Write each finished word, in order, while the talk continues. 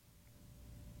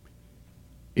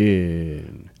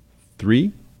In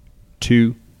 3,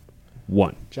 2,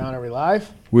 1. John, are we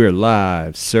live? We're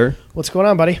live, sir. What's going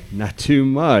on, buddy? Not too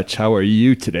much. How are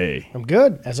you today? I'm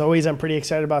good. As always, I'm pretty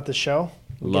excited about this show.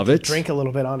 Love get it. to drink a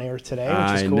little bit on air today, which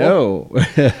I is cool. know.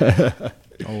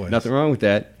 Always. Nothing wrong with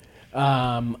that.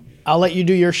 I'll let you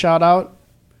do your shout out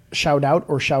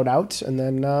or shout outs, and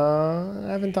then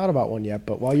I haven't thought about one yet.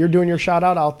 But while you're doing your shout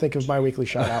out, I'll think of my weekly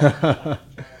shout out.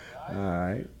 All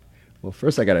right. Well,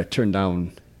 first I got to turn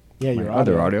down Yeah, my your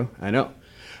other audio. I know.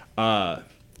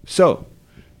 So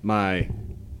my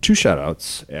two shout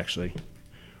outs, actually.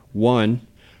 One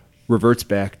reverts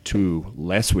back to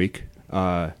last week.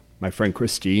 My friend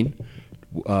Christine,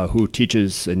 who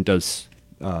teaches and does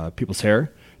people's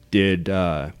hair, did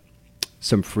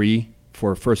some free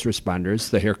for first responders,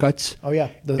 the haircuts. Oh yeah,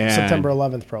 the And- September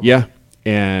 11th program. Yeah,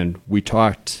 and we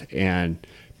talked, and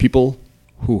people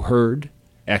who heard,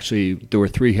 actually, there were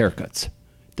 3 haircuts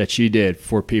that she did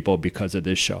for people because of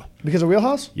this show. Because of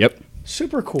Wheelhouse? Yep,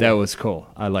 Super cool. that was cool.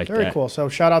 I like that. Very cool. So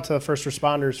shout out to the first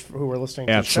responders who were listening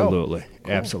to the show. Absolutely,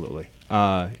 absolutely.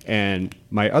 And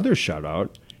my other shout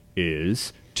out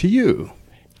is to you,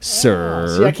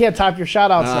 sir. See, I can't top your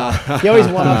shout outs now. He always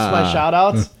one-ups my shout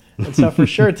outs. And so for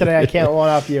sure today I can't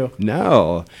one-up you.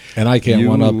 No, And I can't You-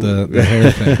 one up the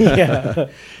hair thing. Yeah.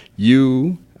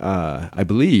 you, I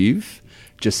believe,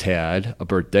 just had a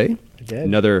birthday. I did.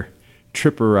 Another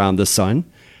trip around the sun.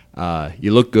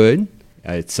 You look good.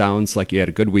 It sounds like you had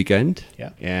a good weekend. Yeah.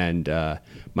 And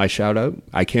my shout out,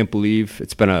 I can't believe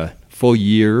it's been a full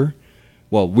year.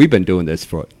 Well, we've been doing this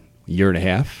for a year and a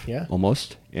half, Yeah.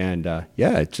 almost. And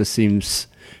yeah, it just seems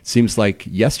like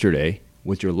yesterday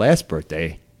was your last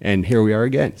birthday, and here we are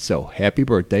again. So happy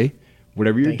birthday.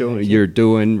 Whatever you're Thank you, doing, thank you. you're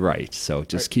doing right. So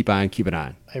just keep on keeping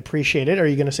on. I appreciate it. Are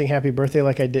you going to sing happy birthday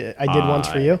like I did once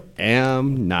for you?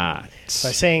 Am not. So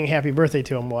I sang happy birthday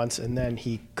to him once, and then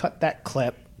he cut that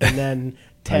clip and then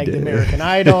tagged did. American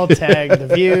Idol, tagged The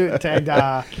View, tagged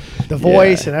The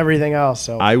Voice, and everything else.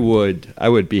 So I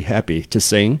would be happy to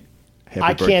sing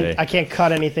happy birthday. I can't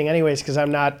cut anything anyways because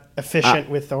I'm not efficient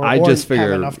with or I just have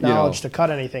figure, enough you know, knowledge to cut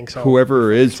anything. So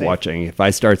Whoever is Safe. watching, if I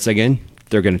start singing,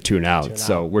 they're going to tune out. Tune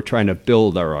So out. we're trying to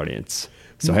build our audience.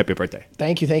 So happy birthday.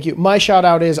 Thank you. My shout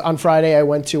out is on Friday. I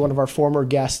went to one of our former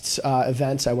guests'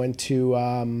 events. I went to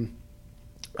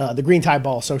the Green Tie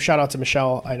Ball. So shout out to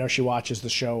Michelle. I know she watches the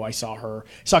show. I saw her.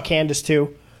 Saw Candace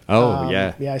too. Oh,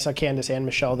 yeah. Yeah, I saw Candace and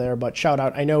Michelle there. But shout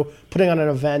out. I know putting on an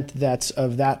event that's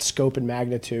of that scope and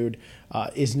magnitude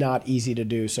is not easy to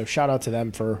do. So shout out to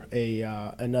them for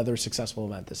another successful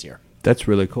event this year. That's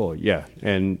really cool. Yeah.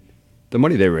 And the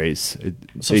money they raise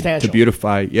Substantial. to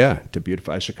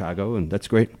beautify Chicago, and that's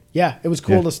great. Yeah, it was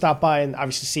cool Yeah. to stop by and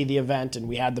obviously see the event, and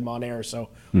we had them on air. So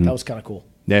Mm-hmm. that was kind of cool.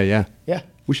 Yeah. Yeah.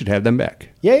 We should have them back.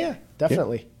 Yeah,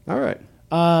 definitely. All right.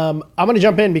 I'm going to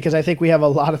jump in because I think we have a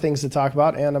lot of things to talk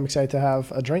about, and I'm excited to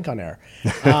have a drink on air.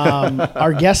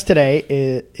 Our guest today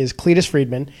is Cletus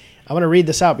Friedman. I'm going to read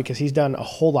this out because he's done a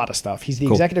whole lot of stuff. He's the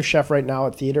Cool. executive chef right now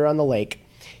at Theater on the Lake.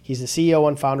 He's the CEO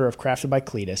and founder of Crafted by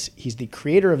Cletus. He's the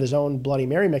creator of his own Bloody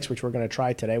Mary mix, which we're going to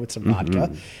try today with some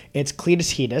vodka. It's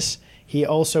Cletus Hetus. He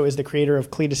also is the creator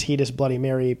of Cletus Hetus Bloody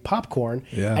Mary popcorn.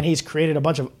 Yeah. And he's created a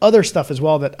bunch of other stuff as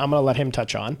well that I'm going to let him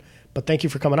touch on. But thank you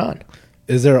for coming on.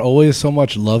 Is there always so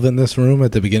much love in this room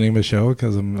at the beginning of the show?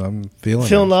 Because I'm feeling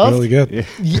Feeling it. love? Really good.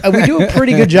 Yeah, we do a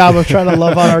pretty good job of trying to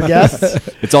love on our guests.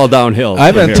 It's all downhill.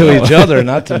 I from meant here. to each other,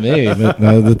 not to me. But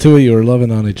the two of you are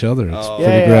loving on each other. It's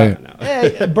pretty great.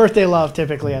 Yeah, birthday love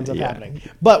typically ends up happening.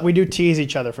 But we do tease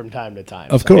each other from time to time.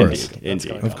 Of So course. that's Indeed.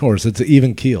 going Of on. course, it's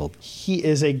even keeled. He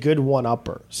is a good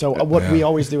one-upper. So what Yeah. we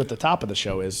always do at the top of the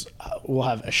show is we'll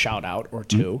have a shout-out or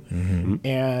two.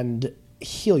 And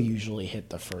he'll usually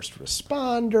hit the first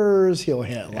responders. He'll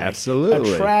hit like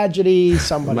Absolutely. a tragedy.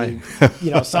 Somebody,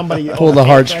 somebody Pull the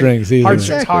heartstrings easy.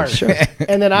 Heartstrings hard.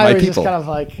 And then I My always just people. kind of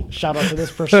like shout out to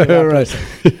this person. Or that Right.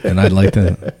 person. And I'd like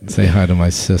to say hi to my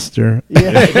sister.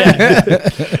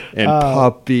 And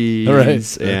puppies.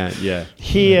 Right. And yeah.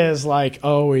 He is like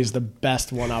always the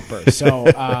best one-upper. So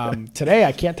today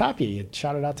I can't top you. You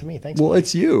shout it out to me. Thanks. Well,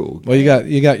 it's you. Well, you got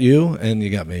you and you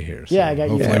got me here. So Yeah, I got you.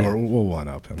 hopefully Yeah. we'll one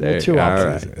up him. There, two all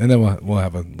ups. right. And then we'll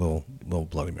have a little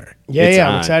Bloody Mary. Yeah, It's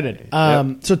I'm on. excited.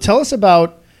 So tell us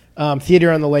about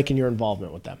Theater on the Lake and your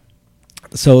involvement with them.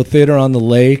 So Theater on the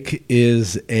Lake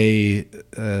is it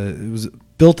was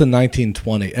built in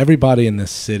 1920. Everybody in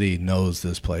this city knows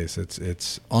this place.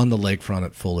 It's on the lakefront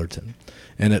at Fullerton.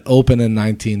 And it opened in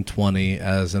 1920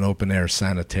 as an open-air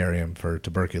sanitarium for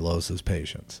tuberculosis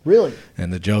patients. Really?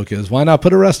 And the joke is, why not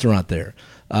put a restaurant there?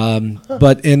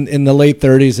 But in the late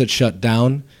 30s, it shut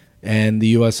down. and the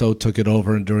USO took it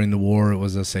over. And during the war, it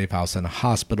was a safe house and a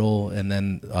hospital. And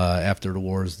then after the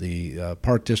wars, the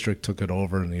Park District took it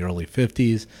over in the early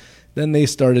 50s. Then they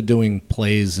started doing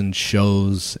plays and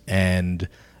shows, and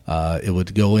it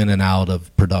would go in and out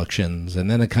of productions.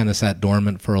 And then it kind of sat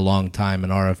dormant for a long time. An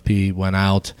RFP went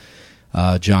out.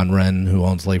 John Wren, who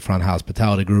owns Lakefront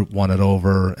Hospitality Group, won it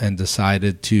over and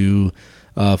decided to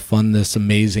fund this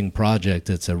amazing project.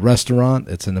 It's a restaurant,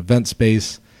 it's an event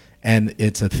space, and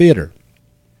it's a theater.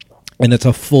 And it's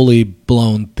a fully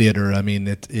blown theater. I mean,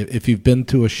 if you've been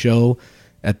to a show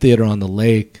at Theater on the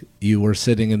Lake, you were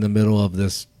sitting in the middle of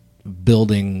this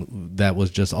building that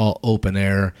was just all open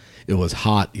air. It was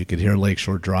hot. You could hear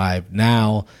Lakeshore Drive.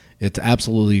 Now it's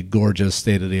absolutely gorgeous,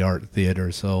 state-of-the-art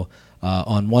theater. So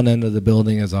on one end of the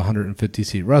building is a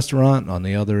 150-seat restaurant. On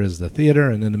the other is the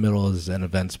theater, and in the middle is an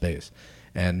event space.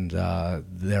 And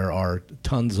there are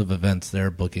tons of events there,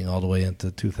 booking all the way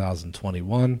into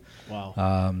 2021.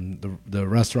 Wow. The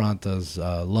restaurant does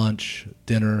lunch,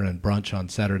 dinner, and brunch on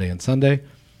Saturday and Sunday.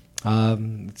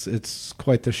 It's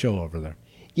quite the show over there.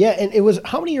 Yeah, and it was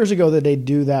how many years ago did they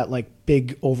do that like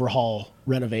big overhaul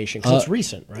renovation? Because it's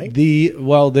recent, right?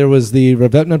 There was the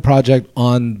revetment project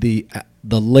on the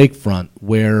lakefront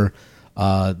where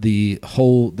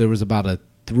there was about a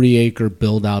 3-acre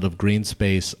build out of green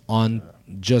space on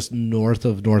just north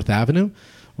of North Avenue,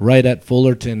 right at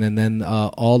Fullerton, and then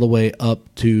all the way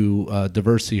up to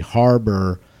Diversey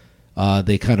Harbor.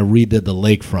 They kind of redid the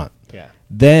lakefront. Yeah.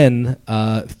 Then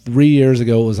 3 years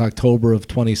ago, it was October of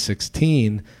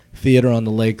 2016, Theater on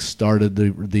the Lake started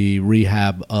the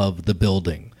rehab of the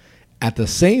building. At the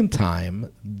same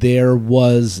time, there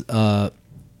was a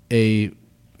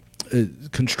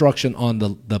construction on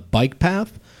the bike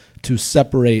path to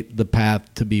separate the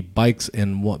path to be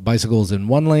bicycles in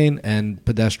one lane and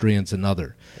pedestrians in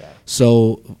other. Yeah.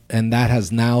 So, and that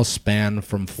has now spanned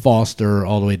from Foster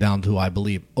all the way down to, I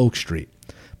believe, Oak Street.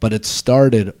 But it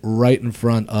started right in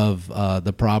front of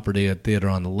the property at Theater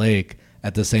on the Lake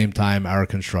at the same time our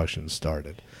construction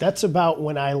started. That's about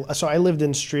when I lived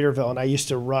in Streeterville, and I used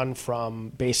to run from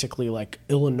basically like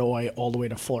Illinois all the way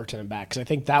to Fullerton and back, because I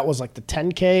think that was like the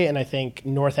 10K, and I think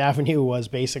North Avenue was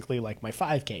basically like my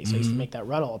 5K, so I used to make that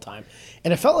run all the time.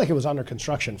 And it felt like it was under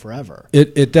construction forever.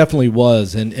 It definitely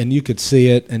was, and you could see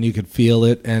it and you could feel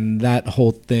it, and that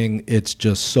whole thing, it's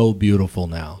just so beautiful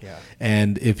now. Yeah.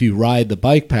 And if you ride the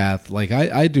bike path, like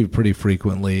I do pretty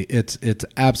frequently, it's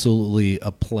absolutely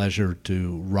a pleasure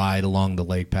to ride along the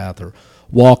lake path or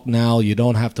walk now. You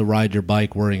don't have to ride your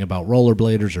bike worrying about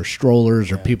rollerbladers or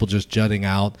strollers or people just jutting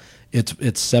out.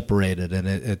 It's separated, and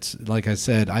it's like I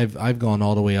said, I've gone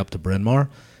all the way up to Bryn Mawr,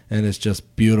 and it's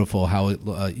just beautiful how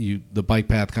the bike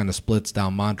path kind of splits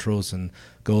down Montrose and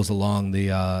goes along the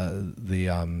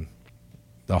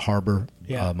harbor,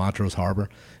 Montrose Harbor.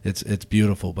 It's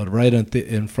beautiful. But right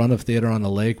in front of Theater on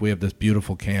the Lake, we have this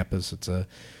beautiful campus. It's a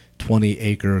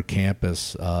 20-acre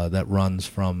campus that runs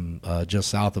from just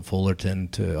south of Fullerton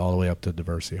to all the way up to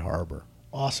Diversey Harbor.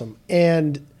 Awesome.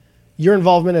 And your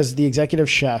involvement as the executive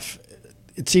chef,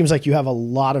 it seems like you have a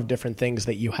lot of different things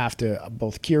that you have to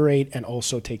both curate and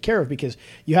also take care of, because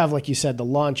you have, like you said, the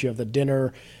lunch, you have the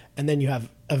dinner, and then you have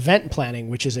event planning,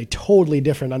 which is a totally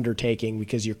different undertaking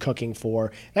because you're cooking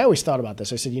for, I always thought about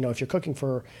this. I said, if you're cooking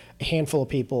for a handful of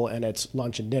people and it's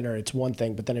lunch and dinner, it's one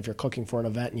thing. But then if you're cooking for an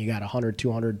event and you got 100,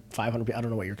 200, 500 people, I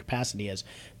don't know what your capacity is,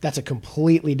 that's a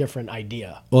completely different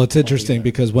idea. Well, it's interesting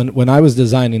because when I was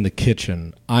designing the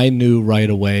kitchen, I knew right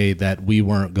away that we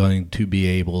weren't going to be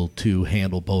able to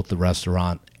handle both the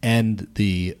restaurant and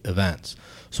the events.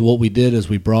 So what we did is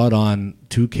we brought on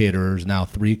 2 caterers, now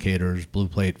 3 caterers, Blue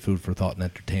Plate Food for Thought and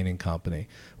Entertaining Company.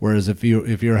 Whereas if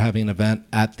you're having an event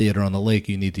at Theater on the Lake,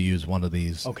 you need to use one of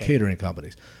these catering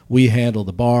companies. We handle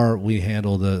the bar, we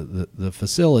handle the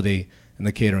facility, and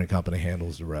the catering company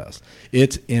handles the rest.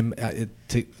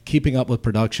 Keeping up with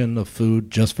production of food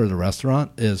just for the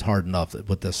restaurant is hard enough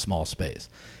with this small space.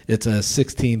 It's a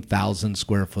 16,000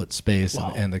 square foot space,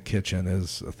 Wow. and the kitchen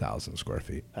is 1,000 square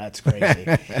feet. That's crazy.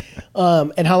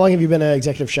 And how long have you been an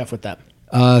executive chef with them?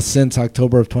 Since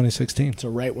October of 2016. So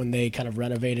right when they kind of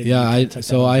renovated. Yeah, I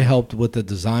I helped with the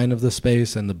design of the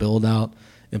space and the build out,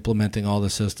 implementing all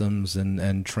the systems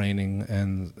and training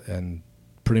and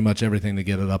pretty much everything to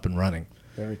get it up and running.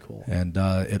 Very cool. And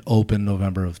it opened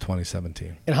November of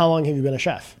 2017. And how long have you been a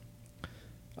chef?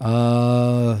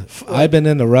 I've been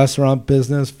in the restaurant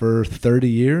business for 30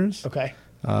 years. Okay.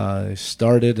 I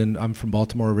started, and I'm from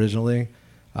Baltimore originally.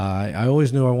 I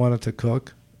always knew I wanted to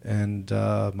cook, And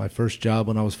my first job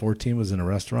when I was 14 was in a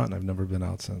restaurant, and I've never been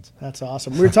out since. That's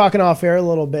awesome. We were talking off air a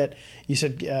little bit. You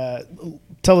said,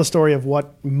 tell the story of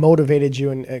what motivated you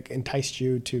and enticed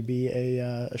you to be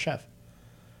a chef.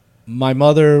 My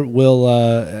mother will.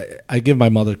 I give my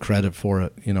mother credit for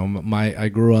it. You know, I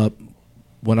grew up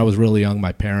when I was really young.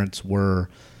 My parents were.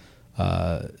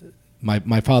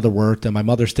 My father worked, and my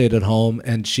mother stayed at home,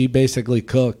 and she basically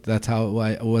cooked. That's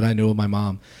what I knew of my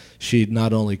mom. She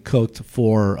not only cooked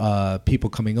for people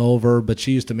coming over, but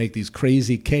she used to make these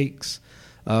crazy cakes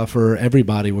for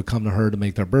everybody would come to her to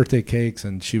make their birthday cakes,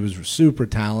 and she was super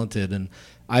talented. And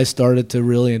I started to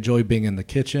really enjoy being in the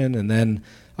kitchen, and then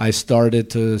I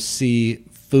started to see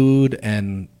food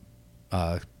and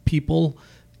people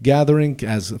gathering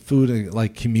as food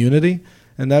like community,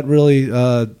 and that really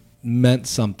meant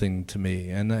something to me.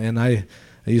 And I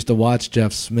used to watch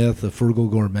Jeff Smith, The Frugal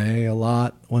Gourmet, a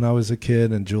lot when I was a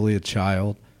kid, and Julia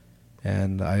Child.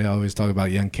 And I always talk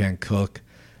about Young Can't Cook.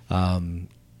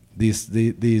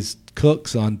 These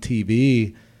cooks on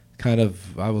TV kind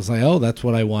of, I was like, oh, that's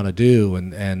what I want to do.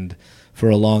 And for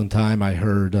a long time I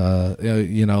heard,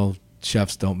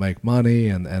 chefs don't make money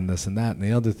and this and that and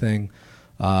the other thing.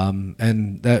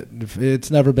 And that it's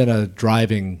never been a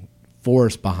driving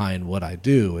force behind what I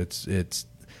do. It's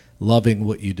loving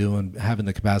what you do and having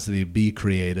the capacity to be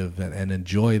creative and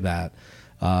enjoy that.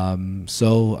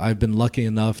 So I've been lucky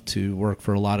enough to work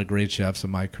for a lot of great chefs in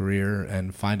my career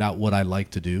and find out what I like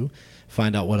to do,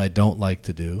 find out what I don't like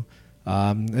to do.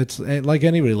 It's like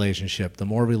any relationship. The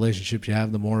more relationships you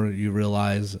have, the more you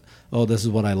realize, oh, this is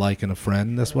what I like in a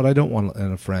friend. That's what I don't want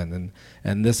in a friend.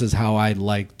 And this is how I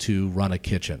like to run a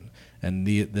kitchen. And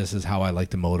this is how I like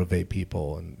to motivate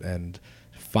people. And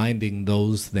finding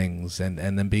those things and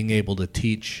then being able to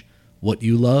teach what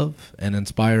you love and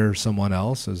inspire someone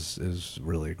else is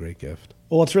really a great gift.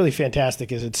 Well, what's really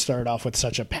fantastic is it started off with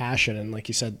such a passion. And like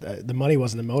you said, the money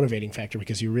wasn't the motivating factor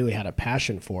because you really had a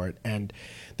passion for it. And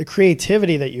the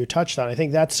creativity that you touched on, I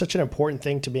think that's such an important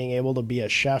thing to being able to be a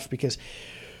chef, because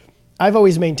I've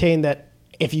always maintained that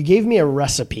if you gave me a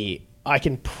recipe, I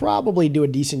can probably do a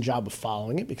decent job of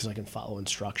following it because I can follow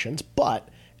instructions. But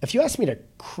if you ask me to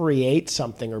create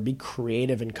something or be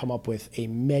creative and come up with a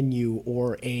menu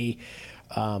or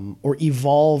or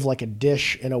evolve like a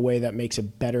dish in a way that makes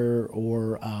it better,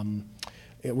 or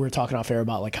we were talking off air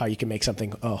about like how you can make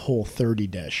something a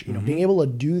Whole30 dish. You know, being able to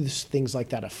do things like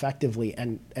that effectively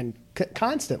and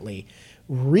constantly,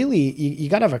 really, you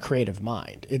got to have a creative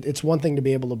mind. It's one thing to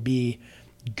be able to be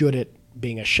good at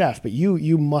being a chef, but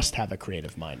you must have a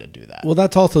creative mind to do that. Well,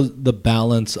 that's also the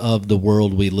balance of the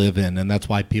world we live in, and that's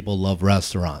why people love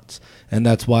restaurants, and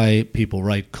that's why people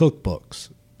write cookbooks.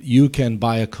 You can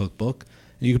buy a cookbook.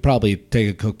 You could probably take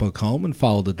a cookbook home and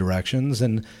follow the directions,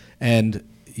 and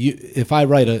if I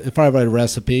write a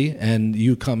recipe and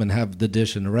you come and have the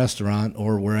dish in a restaurant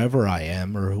or wherever I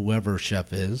am or whoever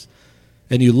chef is,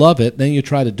 and you love it, then you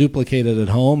try to duplicate it at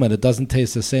home and it doesn't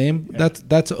taste the same,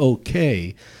 that's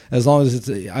okay. As long as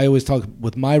I always talk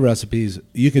with my recipes,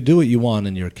 you can do what you want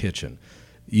in your kitchen.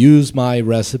 Use my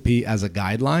recipe as a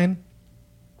guideline,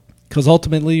 because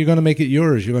ultimately you're going to make it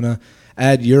yours. You're going to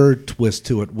add your twist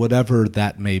to it, whatever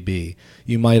that may be.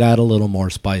 You might add a little more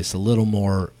spice, a little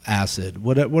more acid,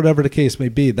 whatever the case may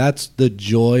be. That's the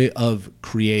joy of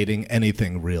creating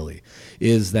anything, really,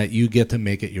 is that you get to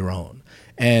make it your own.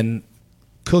 And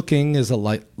cooking is a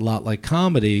lot like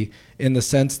comedy in the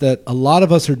sense that a lot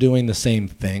of us are doing the same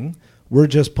thing. We're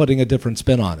just putting a different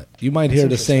spin on it. You might hear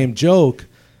the same joke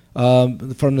from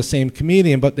the same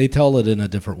comedian, but they tell it in a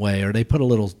different way, or they put a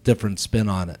little different spin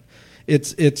on it.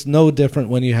 It's no different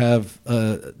when you have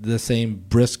the same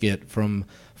brisket from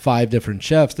 5 different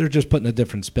chefs. They're just putting a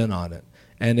different spin on it.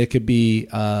 And it could be,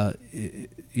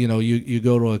 you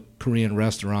go to a Korean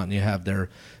restaurant and you have their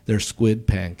squid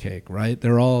pancake, right?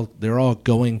 They're all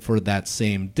going for that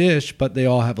same dish, but they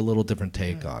all have a little different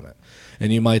take on it.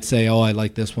 And you might say, oh, I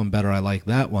like this one better, I like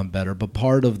that one better. But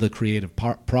part of the creative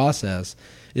process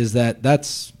is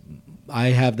that I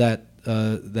have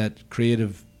that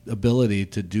creative ability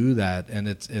to do that, and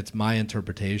it's my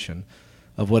interpretation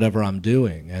of whatever I'm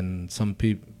doing. And some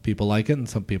people like it and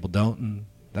some people don't, and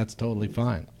that's totally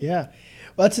fine. Yeah.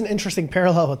 Well, that's an interesting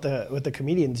parallel with the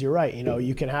comedians. You're right. You know,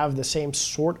 you can have the same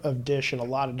sort of dish in a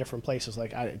lot of different places.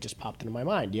 Like, it just popped into my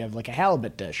mind. You have like a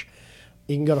halibut dish.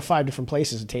 You can go to 5 different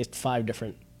places and taste 5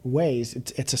 different ways.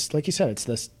 It's just, like you said, it's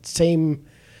the same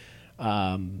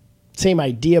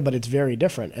idea, but it's very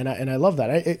different. And I love that.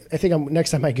 I think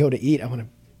next time I go to eat, I want to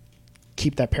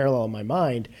keep that parallel in my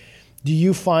mind. Do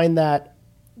you find that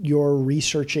your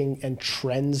researching and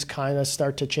trends kind of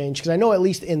start to change? Because I know at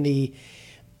least in the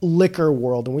liquor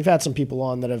world, and we've had some people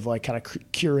on that have like kind of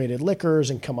curated liquors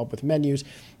and come up with menus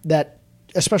that,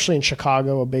 especially in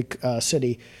Chicago, a big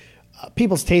city,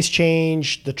 people's tastes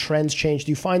change, the trends change.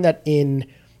 Do you find that in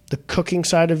the cooking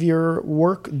side of your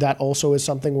work, that also is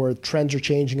something where trends are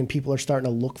changing and people are starting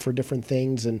to look for different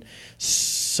things, and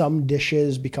some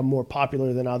dishes become more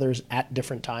popular than others at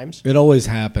different times? It always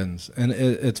happens, and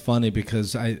it's funny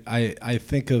because I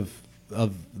think of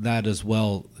that as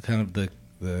well, kind of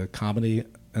the comedy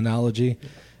analogy.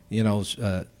 You know,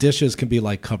 dishes can be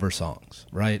like cover songs,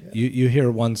 right? Yeah. You hear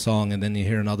one song and then you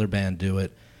hear another band do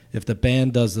it. If the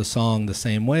band does the song the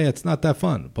same way, it's not that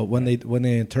fun. But when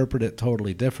they interpret it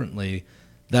totally differently,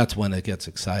 that's when it gets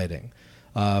exciting.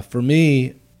 For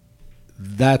me,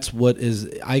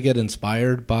 I get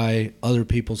inspired by other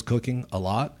people's cooking a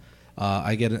lot.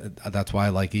 That's why I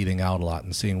like eating out a lot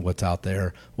and seeing what's out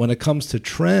there. When it comes to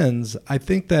trends, I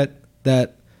think that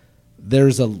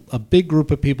there's a big group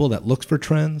of people that looks for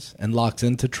trends and locks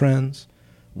into trends,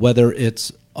 whether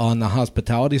it's on the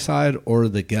hospitality side or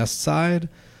the guest side.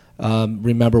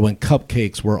 Remember when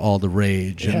cupcakes were all the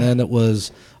rage, and then it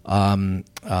was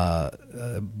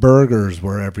burgers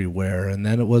were everywhere, and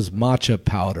then it was matcha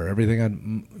powder. Everything had,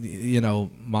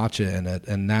 matcha in it.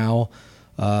 And now,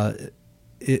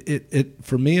 it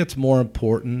for me, it's more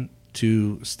important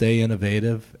to stay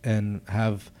innovative and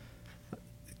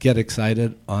get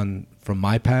excited from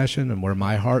my passion and where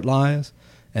my heart lies,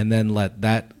 and then let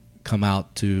that come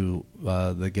out to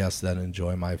the guests that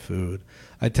enjoy my food.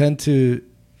 I tend to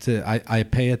I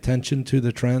pay attention to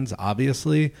the trends,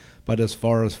 obviously, but as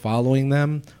far as following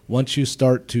them, once you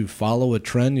start to follow a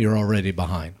trend, you're already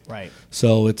behind. Right.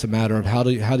 So it's a matter of how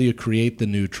do you create the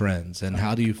new trends, and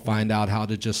how do you find out how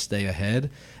to just stay ahead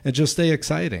and just stay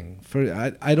exciting.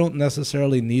 I don't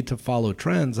necessarily need to follow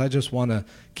trends. I just want to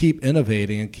keep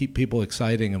innovating and keep people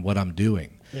exciting in what I'm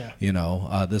doing. Yeah.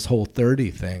 This whole 30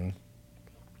 thing,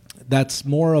 that's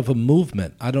more of a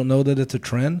movement. I don't know that it's a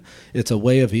trend. It's a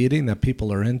way of eating that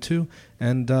people are into,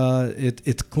 and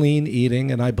it's clean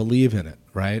eating, and I believe in it,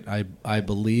 right? I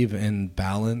believe in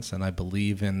balance, and I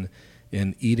believe in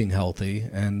eating healthy,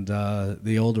 and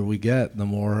the older we get, the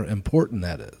more important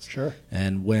that is. Sure.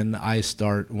 And when I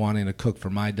start wanting to cook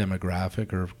for my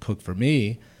demographic or cook for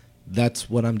me, that's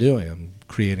what I'm doing. I'm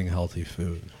creating healthy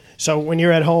food. So when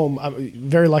you're at home, I'm a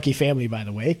very lucky family, by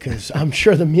the way, because I'm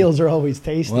sure the meals are always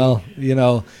tasty. Well,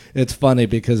 it's funny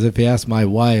because if you ask my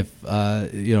wife,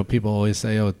 people always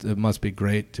say, "Oh, it must be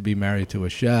great to be married to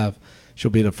a chef." She'll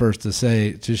be the first to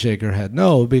shake her head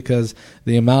no, because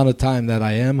the amount of time that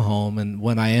I am home, and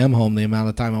when I am home, the amount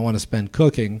of time I want to spend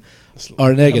cooking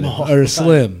are negative or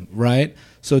slim, right?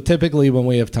 So typically when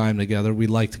we have time together, we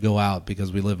like to go out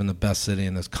because we live in the best city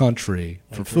in this country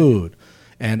for food.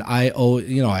 And I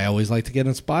always like to get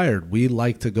inspired. We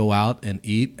like to go out and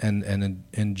eat and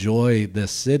enjoy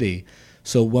this city.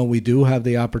 So when we do have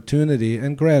the opportunity,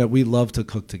 and granted, we love to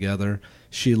cook together.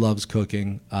 She loves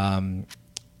cooking.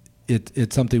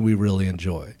 It's something we really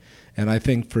enjoy. And I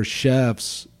think for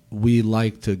chefs, we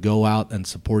like to go out and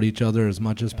support each other as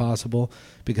much as possible,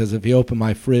 because if you open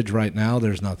my fridge right now,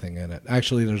 there's nothing in it.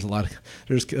 Actually, there's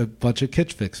a bunch of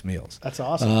Kitch Fix meals. That's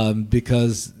awesome.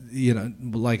 Because,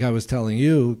 like I was telling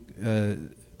you,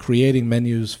 creating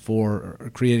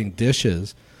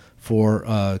dishes for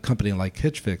a company like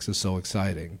Kitch Fix is so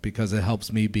exciting because it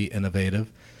helps me be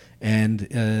innovative. And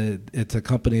it's a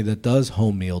company that does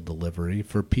home meal delivery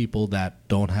for people that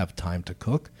don't have time to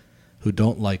cook, who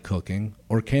don't like cooking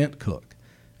or can't cook.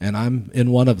 And I'm in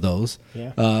one of those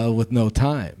with no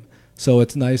time. So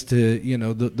it's nice to,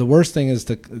 the worst thing is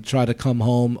to try to come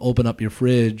home, open up your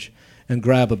fridge, and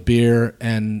grab a beer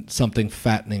and something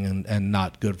fattening and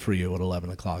not good for you at 11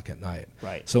 o'clock at night.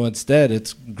 Right. So instead,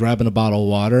 it's grabbing a bottle of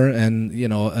water and,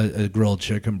 a grilled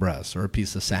chicken breast or a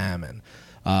piece of salmon.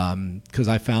 Because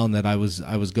I found that I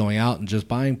was going out and just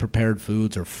buying prepared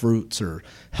foods or fruits or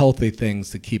healthy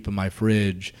things to keep in my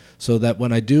fridge, so that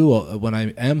when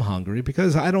I am hungry,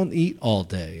 because I don't eat all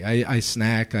day, I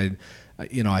snack,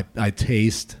 I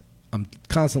taste. I'm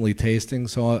constantly tasting,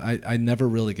 so I never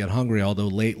really get hungry. Although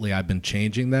lately I've been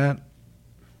changing that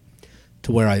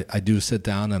to where I do sit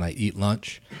down and I eat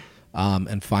lunch,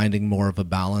 and finding more of a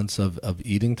balance of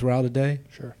eating throughout a day.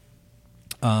 Sure.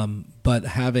 But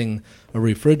having a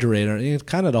refrigerator,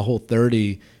 kind of the whole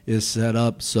 30 is set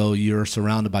up so you're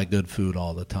surrounded by good food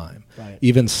all the time. Right.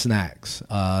 Even snacks.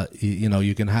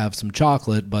 You can have some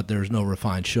chocolate, but there's no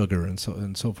refined sugar and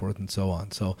so forth and so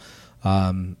on. So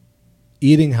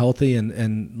eating healthy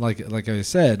and like I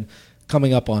said,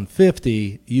 coming up on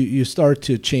 50, you start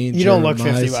to change. You don't look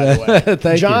 50, by the way.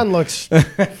 Thank John you. looks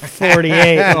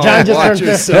 48. John just watch turned 50.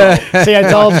 yourself. See, I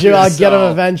told you I'll get him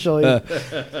yourself. eventually.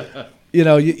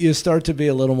 You start to be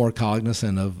a little more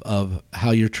cognizant of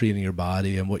how you're treating your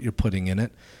body and what you're putting in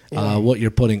it, what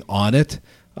you're putting on it.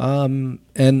 And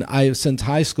since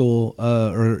high school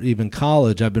or even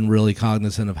college, I've been really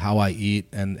cognizant of how I eat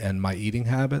and my eating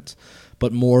habits,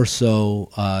 but more so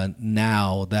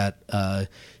now that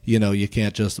you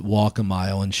can't just walk a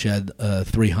mile and shed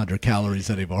 300 calories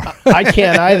anymore. I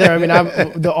can't either. I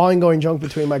mean, the ongoing joke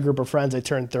between my group of friends, I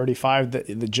turned 35.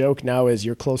 The joke now is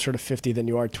you're closer to 50 than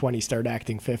you are 20. Start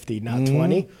acting 50, not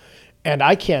 20. And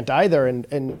I can't either.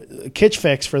 And Kitchen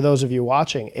Fix, for those of you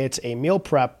watching, it's a meal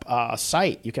prep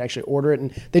site. You can actually order it,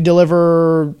 and they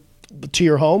deliver to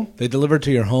your home. They deliver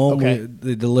to your home. Okay.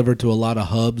 They deliver to a lot of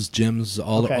hubs, gyms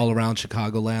Okay. all around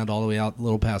Chicagoland, all the way out a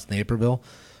little past Naperville.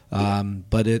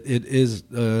 But it is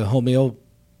a home meal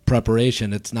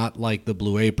preparation. It's not like the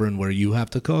Blue Apron where you have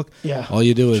to cook. Yeah. All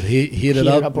you do is heat it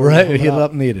up, or right? warm it Heat it up.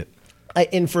 up and eat it.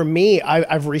 And for me,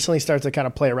 I've recently started to kind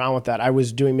of play around with that. I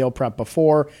was doing meal prep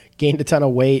before, gained a ton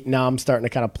of weight. Now I'm starting to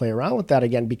kind of play around with that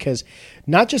again because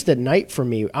not just at night for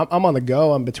me, I'm on the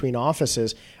go, I'm between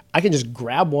offices. I can just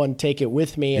grab one, take it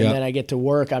with me, and then I get to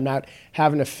work. I'm not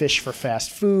having to fish for fast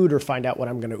food or find out what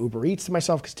I'm going to Uber Eats to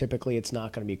myself because typically it's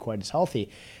not going to be quite as healthy.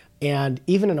 And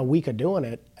even in a week of doing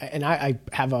it, and I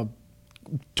have a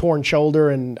torn shoulder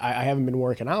and I haven't been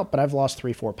working out, but I've lost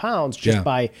 3-4 pounds just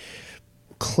by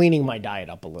cleaning my diet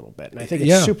up a little bit. And I think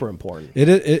it's super important. It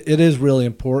is really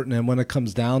important. And when it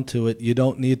comes down to it, you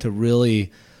don't need to really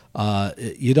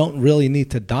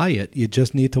need to diet. You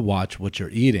just need to watch what you're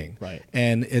eating. Right.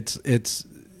 And it's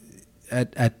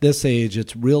at this age,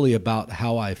 it's really about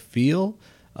how I feel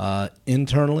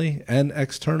internally and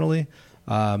externally.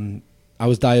 I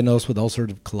was diagnosed with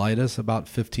ulcerative colitis about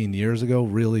 15 years ago,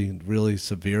 really, really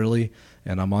severely,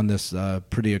 and I'm on this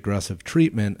pretty aggressive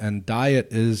treatment. And diet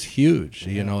is huge.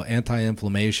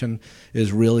 Anti-inflammation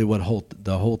is really what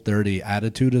the Whole30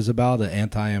 attitude is about, an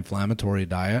anti-inflammatory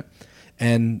diet.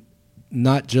 And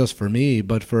not just for me,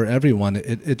 but for everyone,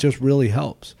 it just really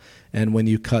helps. And when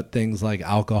you cut things like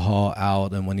alcohol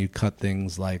out and when you cut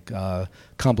things like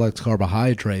complex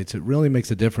carbohydrates, it really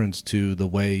makes a difference to the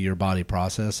way your body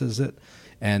processes it.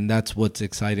 And that's what's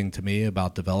exciting to me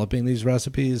about developing these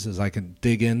recipes is I can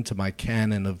dig into my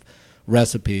canon of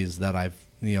recipes that I've,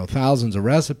 thousands of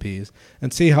recipes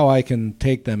and see how I can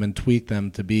take them and tweak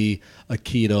them to be a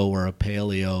keto or a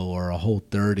paleo or a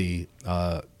Whole30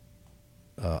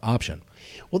 option.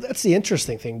 Well, that's the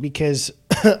interesting thing because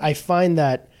I find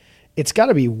that it's got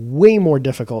to be way more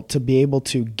difficult to be able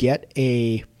to get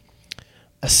a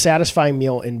satisfying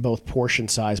meal in both portion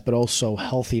size, but also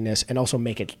healthiness and also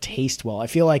make it taste well. I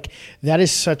feel like that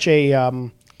is such a,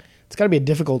 it's got to be a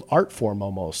difficult art form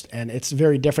almost. And it's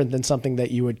very different than something that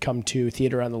you would come to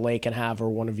Theater on the Lake and have, or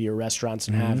one of your restaurants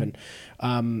and have.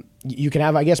 And you can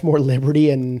have, I guess, more liberty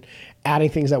in adding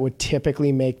things that would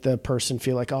typically make the person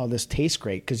feel like, oh, this tastes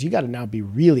great. Because you got to now be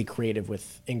really creative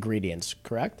with ingredients,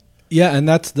 correct? Yeah, and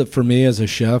that's for me as a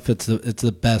chef, it's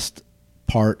the best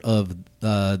part of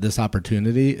this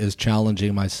opportunity is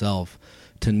challenging myself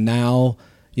to now,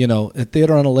 at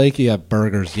Theater on the Lake, you have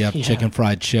burgers, you have chicken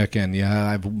fried chicken, you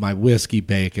have my whiskey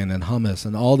bacon and hummus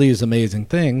and all these amazing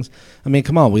things. I mean,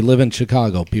 come on, we live in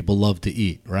Chicago. People love to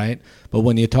eat, right? But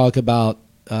when you talk about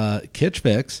Kitchen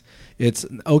Fix, it's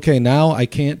okay, now I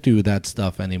can't do that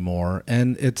stuff anymore,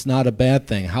 and it's not a bad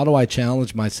thing. How do I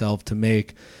challenge myself to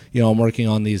make, I'm working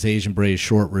on these Asian braised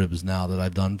short ribs now that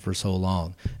I've done for so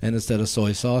long, and instead of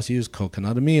soy sauce, use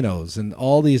coconut aminos, and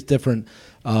all these different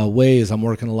ways. I'm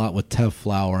working a lot with teff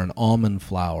flour and almond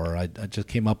flour. I just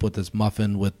came up with this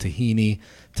muffin with tahini,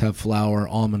 teff flour,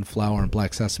 almond flour, and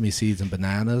black sesame seeds and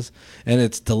bananas, and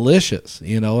it's delicious.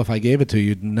 If I gave it to you,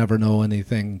 you'd never know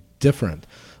anything different.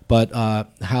 But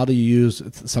how do you use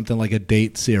something like a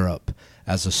date syrup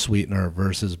as a sweetener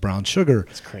versus brown sugar?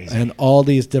 It's crazy. And all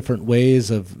these different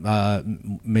ways of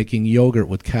making yogurt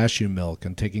with cashew milk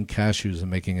and taking cashews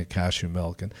and making a cashew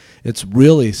milk. And it's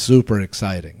really super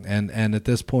exciting. And at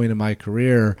this point in my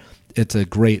career, it's a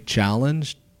great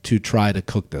challenge to try to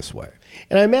cook this way.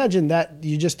 And I imagine that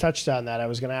you just touched on that. I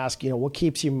was going to ask, what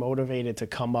keeps you motivated to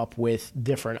come up with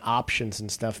different options and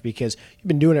stuff? Because you've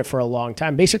been doing it for a long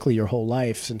time, basically your whole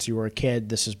life since you were a kid.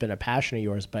 This has been a passion of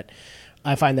yours. But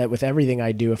I find that with everything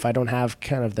I do, if I don't have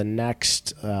kind of the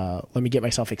next, let me get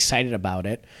myself excited about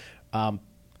it,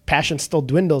 passion still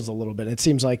dwindles a little bit. It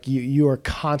seems like you are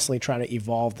constantly trying to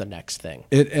evolve the next thing.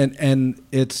 And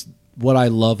it's what I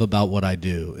love about what I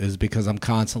do is because I'm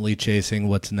constantly chasing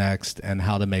what's next and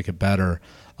how to make it better.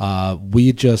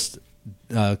 We just,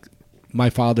 my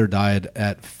father died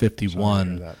at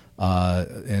 51 in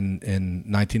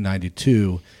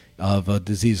 1992 of a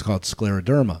disease called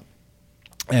scleroderma.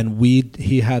 And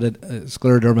he had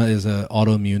scleroderma is an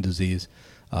autoimmune disease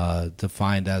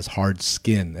defined as hard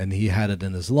skin, and he had it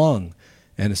in his lung.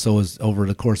 And so over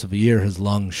the course of a year, his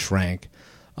lung shrank.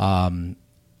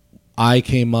 I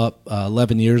came up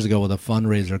 11 years ago with a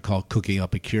fundraiser called Cooking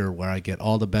Up a Cure, where I get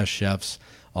all the best chefs,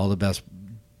 all the best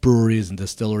breweries and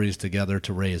distilleries together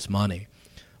to raise money.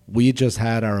 We just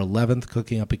had our 11th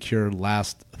Cooking Up a Cure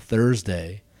last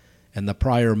Thursday, and the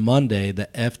prior Monday, the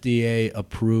FDA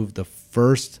approved the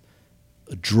first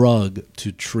drug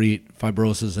to treat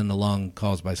fibrosis in the lung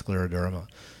caused by scleroderma.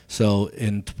 So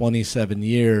in 27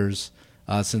 years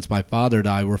since my father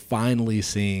died, we're finally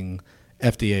seeing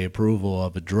FDA approval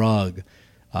of a drug.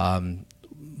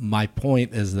 My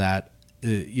point is that,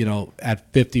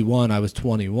 at 51, I was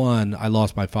 21. I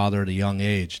lost my father at a young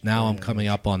age. Now I'm coming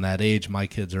up on that age. My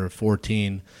kids are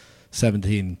 14,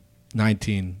 17,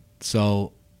 19.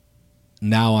 So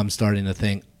now I'm starting to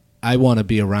think I want to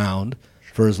be around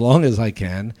for as long as I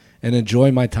can and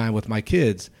enjoy my time with my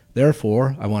kids.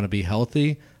 Therefore, I want to be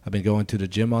healthy. I've been going to the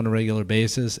gym on a regular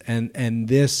basis, and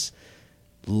this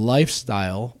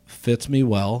lifestyle fits me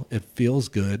well. It feels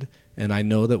good, and I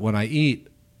know that when I eat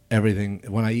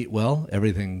well,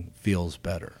 everything feels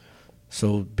better.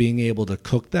 So being able to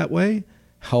cook that way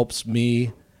helps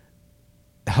me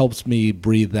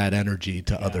breathe that energy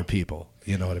to other people.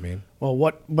 You know what I mean? Well,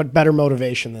 what better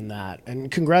motivation than that?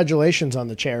 And congratulations on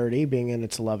the charity being in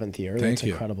its 11th year. That's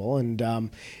incredible. And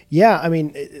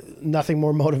nothing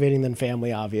more motivating than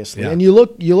family, obviously. Yeah. And you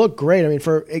look great. I mean,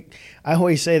 I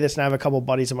always say this, and I have a couple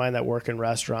buddies of mine that work in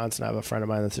restaurants, and I have a friend of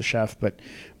mine that's a chef. But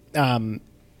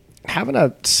having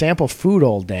a sample food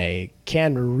all day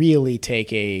can really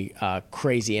take a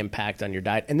crazy impact on your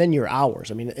diet, and then your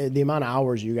hours. I mean, the amount of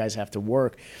hours you guys have to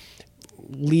work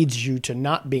leads you to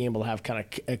not being able to have kind of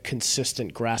a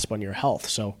consistent grasp on your health.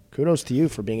 So kudos to you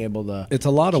for being able to. It's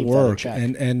a lot of work,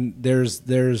 and there's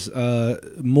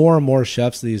more and more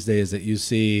chefs these days that you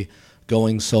see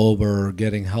going sober,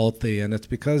 getting healthy, and it's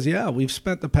because we've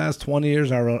spent the past 20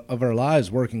 years of our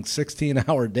lives working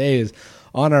 16-hour days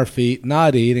on our feet,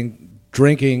 not eating,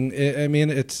 drinking. I mean,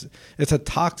 it's a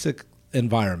toxic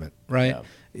environment, right?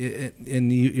 Yeah.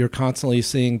 And you're constantly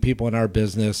seeing people in our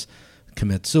business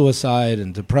commit suicide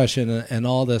and depression and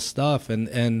all this stuff,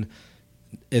 and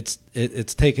it's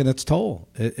taken its toll.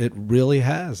 It really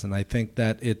has, and I think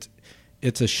that it's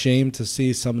a shame to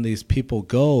see some of these people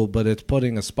go, but it's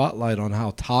putting a spotlight on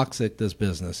how toxic this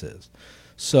business is.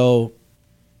 So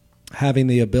having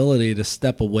the ability to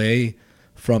step away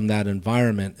from that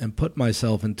environment and put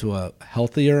myself into a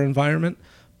healthier environment,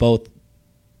 both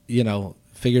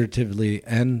figuratively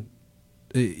and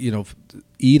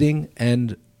eating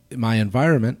and my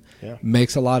environment,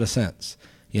 makes a lot of sense.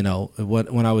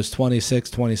 When I was 26,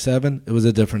 27, it was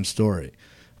a different story.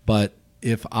 But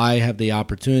if I have the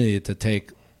opportunity to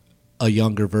take a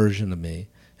younger version of me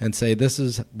and say, this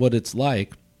is what it's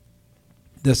like,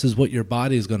 this is what your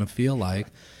body is going to feel like,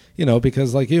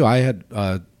 because like you, I had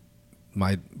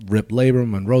my rib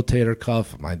labrum and rotator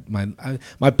cuff,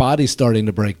 my body's starting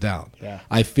to break down. Yeah.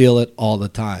 I feel it all the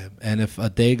time. And if a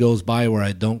day goes by where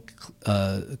I don't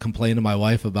complain to my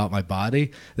wife about my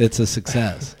body, it's a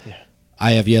success. Yeah.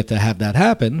 I have yet to have that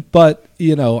happen, but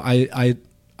I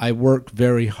work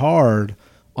very hard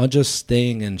on just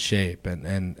staying in shape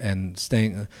and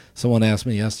staying. Someone asked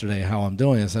me yesterday how I'm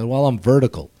doing. I said, well, I'm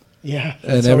vertical. Yeah.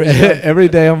 And every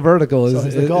day I'm vertical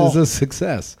is a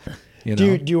success.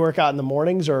 Do you work out in the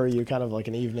mornings, or are you kind of like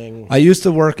an evening? I used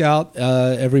to work out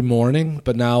every morning,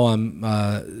 but now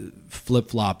I'm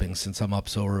flip-flopping since I'm up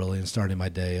so early and starting my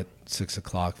day at 6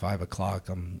 o'clock, 5 o'clock.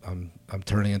 I'm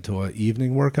turning into an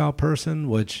evening workout person,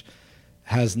 which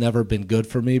has never been good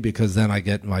for me, because then I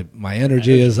get my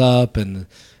energy is up, and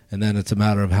then it's a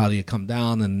matter of how do you come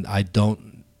down, and I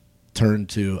don't turn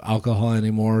to alcohol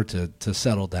anymore to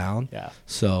settle down. Yeah.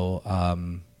 So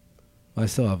I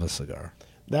still have a cigar.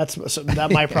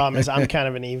 My problem is I'm kind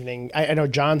of an evening. I know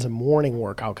John's a morning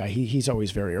workout guy. He's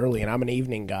always very early, and I'm an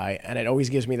evening guy, and it always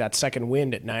gives me that second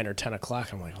wind at 9 or 10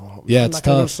 o'clock. I'm like, I'm not going to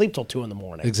go to sleep till 2 in the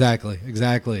morning. Exactly.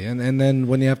 And then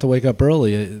when you have to wake up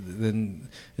early, then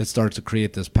it starts to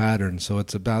create this pattern. So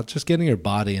it's about just getting your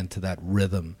body into that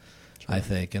rhythm, I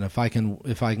think. And if I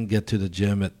can get to the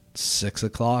gym at 6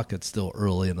 o'clock, it's still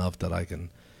early enough that I can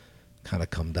kind of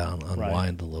come down,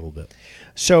 unwind a little bit.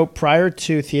 So prior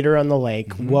to Theater on the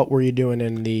Lake, what were you doing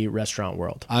in the restaurant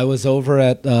world? I was over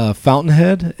at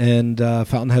Fountainhead and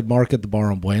Fountainhead Market, the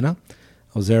bar on Buena.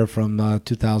 I was there from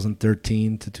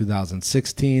 2013 to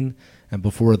 2016. And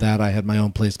before that, I had my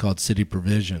own place called City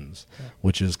Provisions,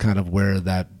 which is kind of where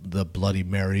the Bloody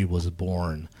Mary was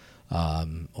born,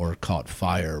 or caught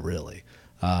fire, really.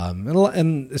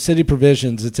 And City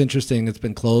Provisions, it's interesting. It's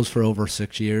been closed for over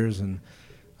 6 years, and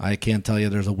I can't tell you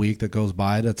there's a week that goes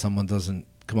by that someone doesn't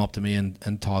come up to me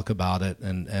and talk about it.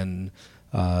 And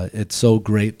it's so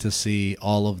great to see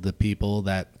all of the people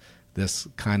this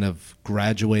kind of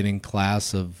graduating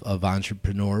class of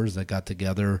entrepreneurs that got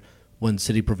together when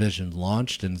City Provision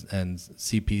launched, and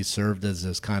CP served as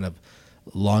this kind of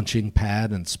launching pad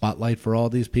and spotlight for all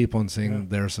these people, and seeing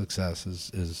their success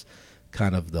is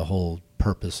kind of the whole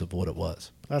purpose of what it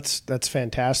was. That's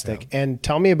fantastic. Yeah. And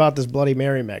tell me about this Bloody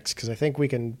Mary mix, because I think we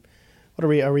can. What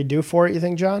are we due for it? You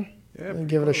think, John? Yeah,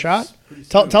 give it a shot.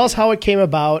 Tell us how it came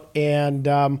about,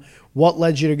 and what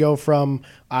led you to go from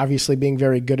obviously being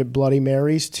very good at Bloody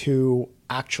Marys to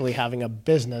actually having a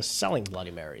business selling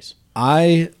Bloody Marys.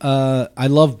 I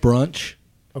love brunch.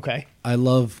 Okay. I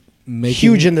love making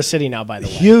huge in the city now, by the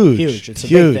way. Huge. It's a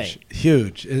big thing.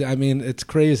 Huge. I mean, it's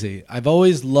crazy. I've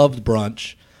always loved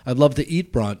brunch. I'd love to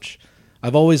eat brunch.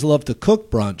 I've always loved to cook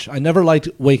brunch. I never liked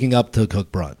waking up to cook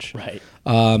brunch. Right.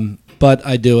 But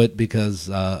I do it because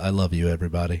I love you,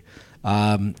 everybody.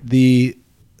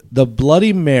 The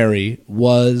Bloody Mary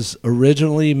was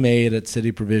originally made at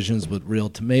City Provisions with real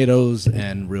tomatoes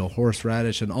and real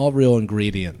horseradish and all real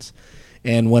ingredients.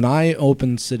 And when I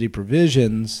opened City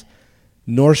Provisions,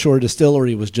 North Shore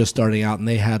Distillery was just starting out, and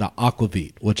they had an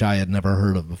aquavit, which I had never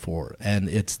heard of before. And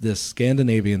it's this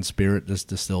Scandinavian spirit that's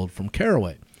distilled from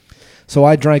caraway. So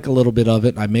I drank a little bit of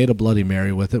it. I made a Bloody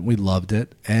Mary with it. And we loved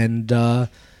it. And the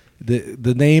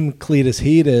name Cletus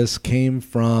Hetus came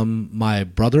from my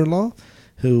brother-in-law,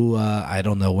 who I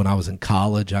don't know, when I was in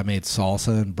college, I made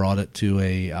salsa and brought it to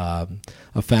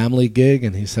a family gig,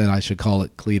 and he said I should call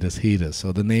it Cletus Hetus.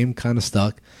 So the name kind of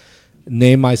stuck.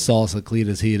 Named my salsa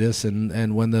Cletus Hetus,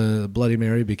 and when the Bloody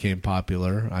Mary became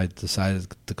popular, I decided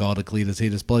to call it a Cletus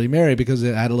Hetus Bloody Mary because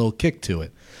it had a little kick to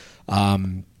it.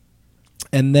 And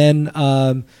then,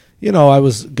 I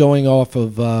was going off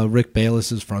of Rick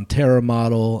Bayless's Frontera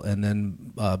model, and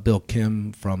then Bill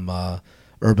Kim from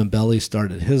Urban Belly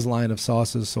started his line of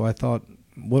sauces, so I thought,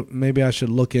 maybe I should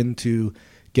look into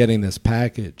getting this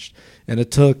packaged. And it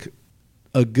took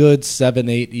a good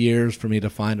 7-8 years for me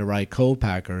to find a right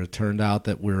co-packer. It turned out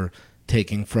that we're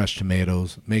taking fresh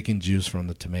tomatoes, making juice from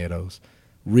the tomatoes,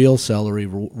 real celery,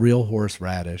 real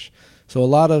horseradish. So a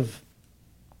lot of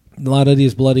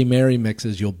these Bloody Mary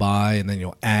mixes you'll buy, and then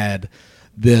you'll add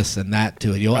this and that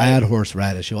to it. You'll add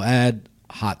horseradish, you'll add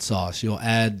hot sauce, you'll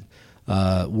add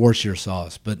Worcestershire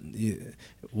sauce, but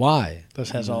why? This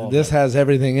has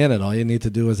everything in it. All you need to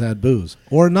do is add booze,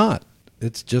 or not.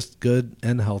 It's just good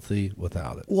and healthy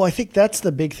without it. Well, I think that's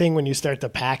the big thing when you start to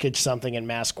package something in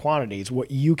mass quantities. What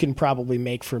you can probably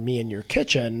make for me in your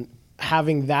kitchen,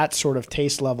 having that sort of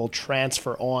taste level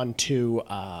transfer on to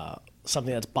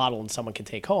something that's bottled and someone can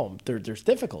take home. There's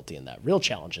difficulty in that, real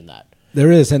challenge in that.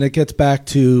 There is, and it gets back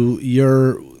to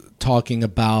your talking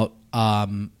about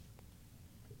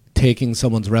taking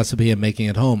someone's recipe and making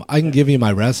it home. I can give you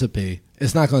my recipe.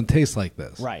 It's not going to taste like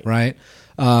this. Right?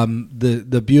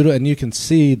 The beauty, and you can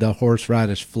see the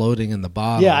horseradish floating in the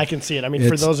bottle. Yeah, I can see it. I mean,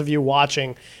 for those of you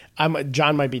watching,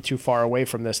 John might be too far away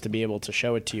from this to be able to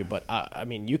show it to you, but I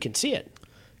mean, you can see it.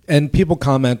 And people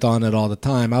comment on it all the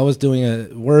time.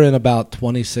 We're in about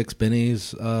 26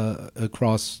 Binnies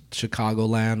across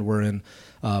Chicagoland. We're in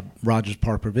Rogers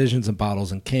Park Provisions and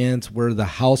Bottles and Cans. We're the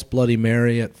House Bloody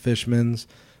Mary at Fishman's.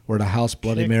 We're the House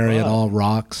Bloody Mary at All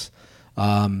Rocks.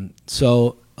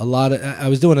 So I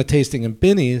was doing a tasting in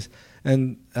Binnies,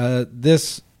 and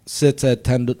this sits at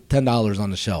 $10 on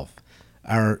the shelf.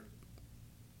 Our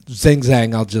Zing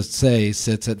Zang, I'll just say,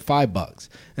 sits at $5.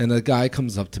 And a guy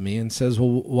comes up to me and says,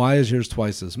 well, why is yours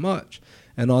twice as much?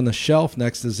 And on the shelf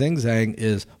next to Zing Zang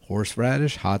is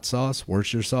horseradish, hot sauce,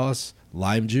 Worcestershire sauce,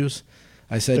 lime juice.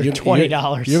 I said, you're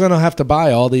 $20. You're going to have to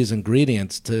buy all these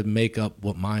ingredients to make up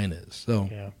what mine is. So,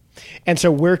 yeah. And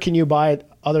so where can you buy it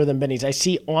other than Binny's? I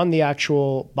see on the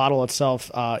actual bottle itself,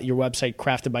 your website,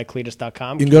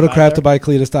 craftedbycletus.com. You can go to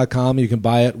craftedbycletus.com. You can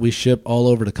buy it. We ship all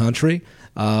over the country.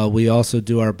 We also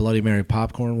do our Bloody Mary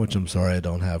popcorn, which I'm sorry I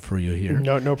don't have for you here.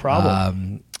 No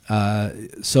problem.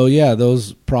 So, yeah,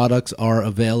 those products are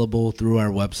available through our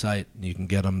website. You can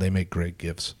get them. They make great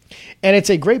gifts. And it's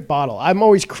a great bottle. I'm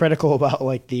always critical about,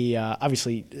 like, the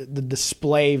obviously the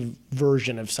display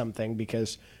version of something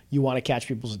because you want to catch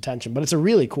people's attention. But it's a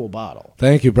really cool bottle.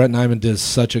 Thank you. Brett Nyman did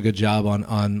such a good job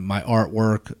on my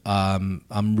artwork.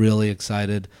 I'm really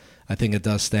excited. I think it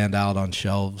does stand out on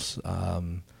shelves.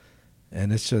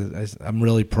 And it's just, I'm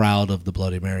really proud of the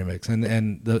Bloody Mary mix.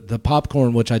 And the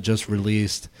popcorn, which I just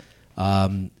released,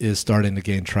 is starting to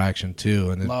gain traction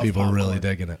too. And Love people are really popcorn.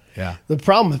 digging it. Yeah. The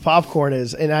problem with popcorn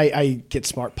is, and I get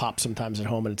Smart Pop sometimes at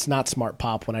home, and it's not Smart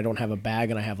Pop when I don't have a bag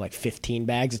and I have like 15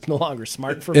 bags. It's no longer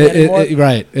smart for me anymore.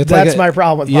 Right. It's That's my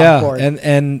problem with popcorn. Yeah,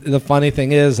 and the funny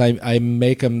thing is, I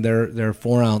make them. They're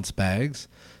 4-ounce bags,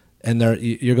 and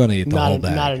you're going to eat the whole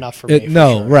bag. Not enough for me.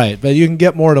 No, right. But you can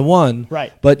get more than one.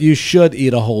 Right. But you should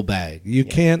eat a whole bag. You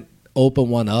can't open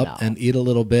one up and eat a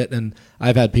little bit. And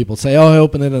I've had people say, "Oh, I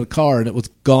opened it in the car and it was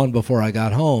gone before I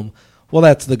got home." Well,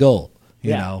 that's the goal.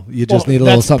 You know, you just need a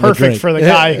little something to drink. That's perfect for the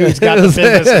guy who's got the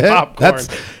business of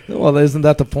popcorn. Well, isn't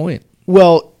that the point?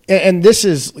 Well, and this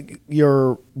is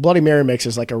your Bloody Mary mix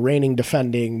is like a reigning,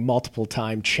 defending,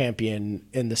 multiple-time champion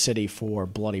in the city for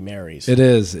Bloody Marys. It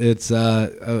is. It's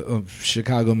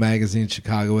Chicago Magazine,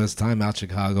 Chicagoist, Time Out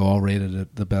Chicago, all rated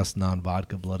it the best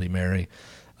non-vodka Bloody Mary.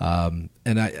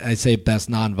 And I say best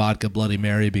non-vodka Bloody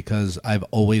Mary because I've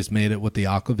always made it with the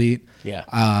aquavit. Yeah.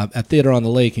 At Theater on the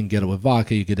Lake, you can get it with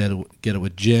vodka. You can get it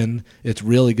with gin. It's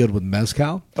really good with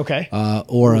mezcal. Okay.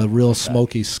 Or a real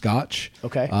smoky scotch.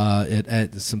 Okay.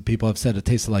 Some people have said it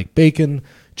tasted like bacon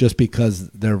just because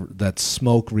that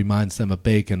smoke reminds them of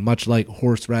bacon, much like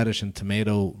horseradish and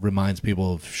tomato reminds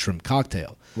people of shrimp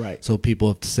cocktail. Right. So people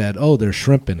have said, "Oh, there's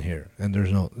shrimp in here," and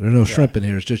there's no shrimp in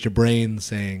here. It's just your brain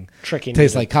saying, Tricking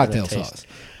tastes you like for the cocktail taste.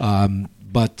 sauce.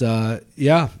 But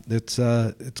yeah, it's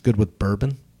good with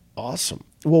bourbon. Awesome.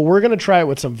 Well, we're going to try it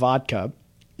with some vodka.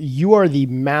 You are the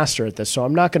master at this, so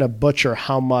I'm not going to butcher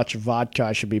how much vodka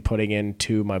I should be putting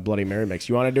into my Bloody Mary mix.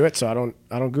 You want to do it so I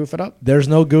don't goof it up? There's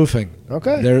no goofing.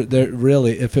 Okay. There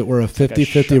really, if it were a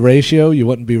 50-50 ratio, you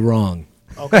wouldn't be wrong.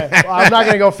 Okay. Well, I'm not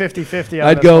going to go 50-50 on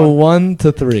I'd this go one. 1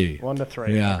 to 3. 1 to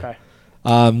 3. Yeah.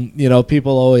 Okay.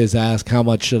 People always ask how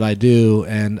much should I do,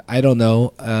 and I don't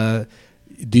know.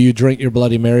 Do you drink your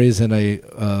Bloody Marys in a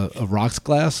rocks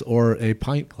glass or a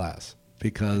pint glass?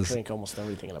 Because Drink almost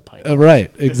everything in a pint.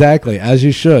 right, exactly, as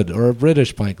you should, or a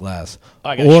British pint glass,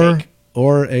 I gotta shake.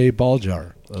 or a ball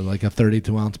jar, like a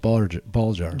 32-ounce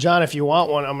ball jar. John, if you want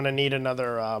one, I'm going to need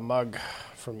another mug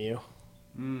from you.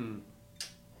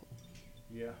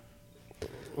 Yeah,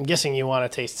 I'm guessing you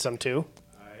want to taste some too.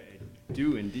 I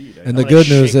do indeed. And the gonna good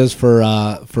news shake- is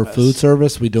for food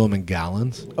service, we do them in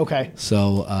gallons. Okay.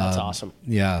 So That's awesome.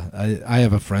 Yeah, I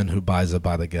have a friend who buys it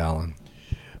by the gallon.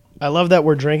 I love that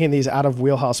we're drinking these out of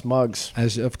Wheelhouse mugs.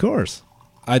 Of course,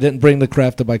 I didn't bring the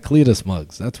Crafted by Cletus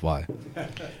mugs. That's why.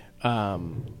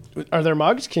 Are there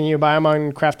mugs? Can you buy them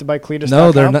on craftedbycletus.com?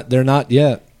 No, they're not. They're not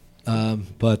yet.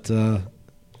 But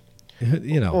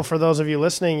you know, Well, for those of you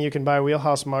listening, you can buy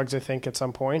Wheelhouse mugs, I think, at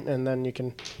some point, and then you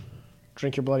can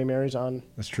drink your Bloody Marys on.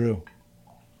 that's true.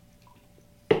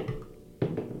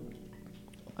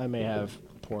 I may have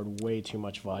poured way too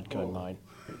much vodka in mine.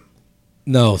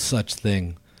 No such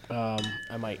thing. I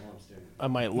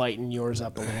might lighten yours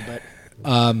up a little bit.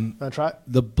 Want to try it?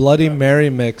 The Bloody Mary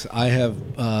mix I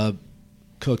have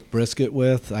cooked brisket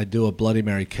with. I do a Bloody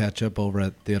Mary ketchup over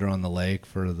at Theater on the Lake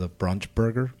for the brunch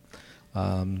burger.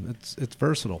 It's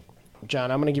versatile.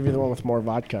 John, I'm going to give you the one with more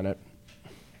vodka in it.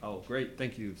 Oh, great!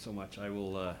 Thank you so much. I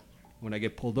will when I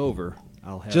get pulled over.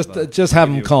 I'll have Just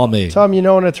have them call me. Tell him you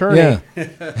know an attorney.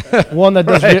 Yeah. One that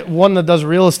does one that does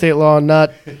real estate law,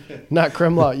 not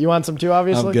crim law. You want some too?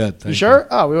 Obviously, I'm good, You thank sure?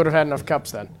 Oh, we would have had enough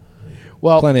cups then.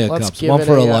 Well, Plenty of let's cups. give One it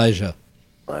for a, Elijah.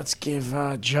 Let's give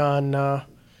John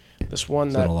this one.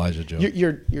 It's that an Elijah joke.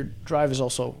 Your drive is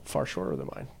also far shorter than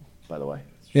mine, by the way.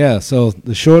 Yeah, so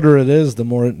the shorter it is, the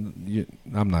more.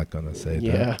 I'm not going to say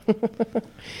Yeah. that.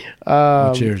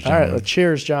 Well, cheers, John. All right.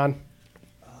 Cheers, John.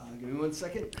 Give me 1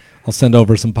 second. I'll send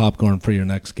over some popcorn for your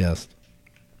next guest.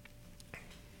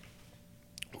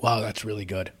 Wow, that's really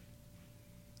good.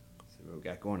 See what we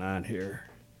got going on here.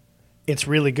 It's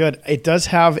really good. It does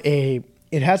have it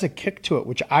has a kick to it,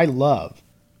 which I love.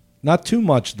 Not too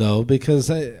much though,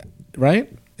 because right?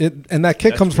 And that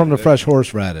kick That's comes from the pretty good. fresh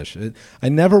horseradish. I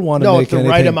never want to No, make it's the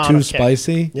anything right amount too of kick.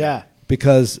 spicy. Yeah.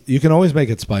 Because you can always make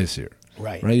it spicier.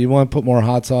 Right. Right. You want to put more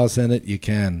hot sauce in it, you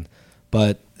can.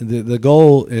 But the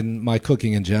goal in my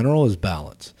cooking in general is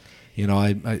balance. You know,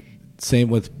 I same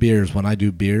with beers. When I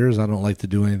do beers, I don't like to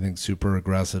do anything super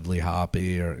aggressively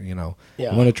hoppy or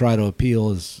Yeah. I want to try to appeal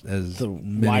as The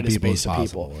many widest people base as of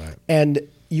possible. people. Right. And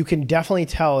you can definitely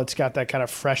tell it's got that kind of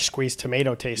fresh squeezed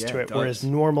tomato taste Yeah, to it it, does. whereas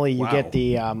normally you Wow. get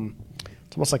the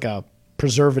it's almost like a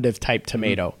preservative type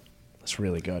tomato. It's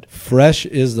really good. Fresh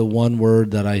is the one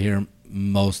word that I hear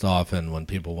most often when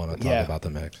people want to talk Yeah. about the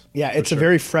mix. Yeah, it's a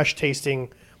very fresh tasting,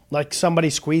 like somebody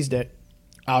squeezed it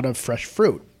out of fresh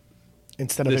fruit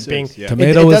instead of This it being is, yeah.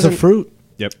 Tomato is a doesn't- fruit.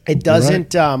 Yep. It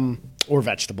doesn't, or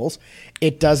vegetables.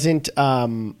 It doesn't.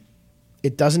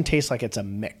 It doesn't taste like it's a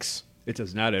mix. It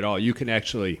does not at all. You can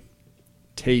actually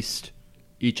taste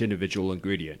each individual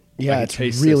ingredient. I Yeah, can it's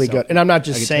taste the really cel- good. And I'm not I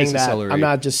just can saying taste the that. celery, I'm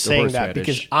not just the saying that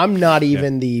because horseradish. I'm not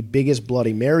even the biggest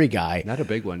Bloody Mary guy. Not a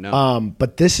big one, no.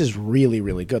 But this is really,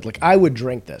 really good. Like I would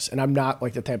drink this, and I'm not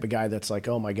like the type of guy that's like,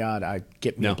 oh my god, I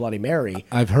get me a No. Bloody Mary.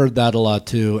 I've heard that a lot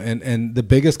too. And the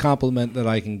biggest compliment that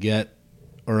I can get,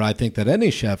 or I think that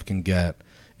any chef can get,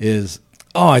 is,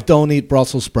 oh, I don't eat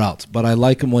Brussels sprouts, but I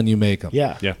like them when you make them.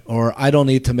 Yeah. Yeah. Or I don't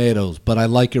eat tomatoes, but I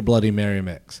like your Bloody Mary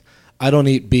mix. I don't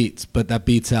eat beets, but that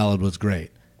beet salad was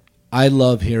great. I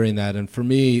love hearing that. And for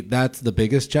me, that's the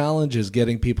biggest challenge, is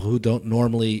getting people who don't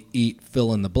normally eat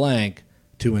fill in the blank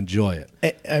to enjoy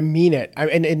it. I mean it.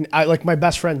 And I like my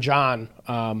best friend John.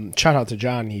 Shout out to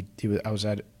John. He was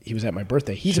at my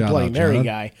birthday. He's a Shout Bloody out, Mary John.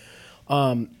 guy,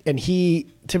 and he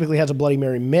typically has a Bloody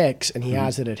Mary mix, and he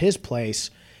has it at his place.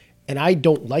 And I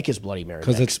don't like his Bloody Mary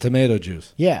Because mix. it's tomato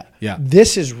juice. Yeah. Yeah.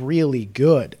 This is really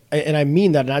good. And I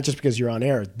mean that not just because you're on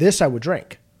air. This I would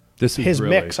drink. This is His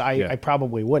really, mix, I yeah.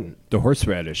 probably wouldn't. The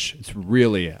horseradish, it's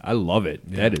really, I love it.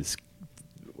 That is,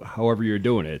 however you're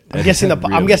doing it. I'm guessing the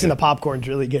really I'm guessing good. the popcorn's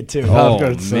really good too. Oh,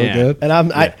 Popcorn's so man. good. And I'm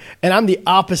Yeah. I'm the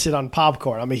opposite on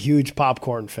popcorn. I'm a huge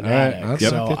popcorn fanatic. I'll so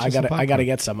get you I some gotta popcorn.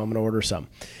 get some. I'm gonna order some.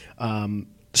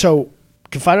 So you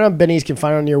can find it on Benny's, can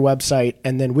find it on your website,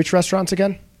 and then which restaurants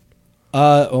again?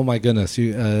 Oh my goodness!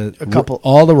 You A couple.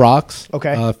 all the rocks.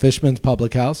 Okay. Fishman's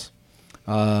Public House.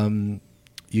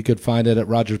 You could find it at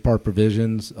Rogers Park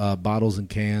Provisions, bottles and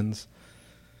cans,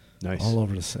 Nice. all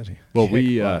over the city. Well,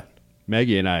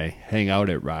 Maggie and I hang out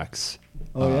at Rocks.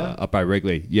 Oh, yeah? Up by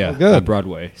Wrigley. Yeah, good. on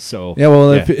Broadway. So Yeah,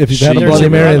 well, yeah. if you've had a She- Bloody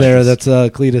There's Mary some there, relatives.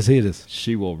 that's Cletus Hetus.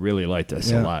 She will really like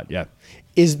this Yeah. a lot. Yeah.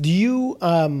 Do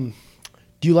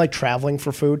you like traveling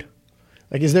for food?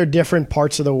 Like, is there different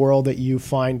parts of the world that you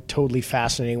find totally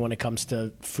fascinating when it comes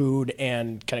to food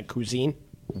and kind of cuisine?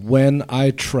 When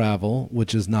I travel,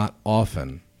 which is not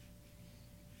often,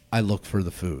 I look for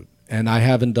the food. And I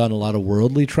haven't done a lot of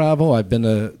worldly travel.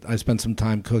 I spent some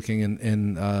time cooking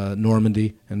in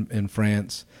Normandy in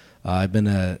France. I've been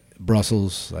to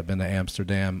Brussels. I've been to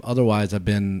Amsterdam. Otherwise, I've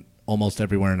been almost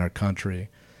everywhere in our country.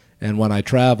 And when I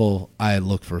travel, I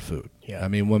look for food. Yeah. I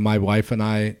mean, when my wife and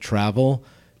I travel,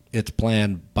 it's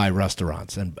planned by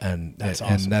restaurants, and That's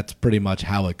and awesome. that's pretty much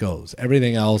how it goes.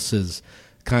 Everything else is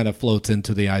kind of floats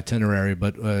into the itinerary.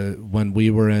 But when we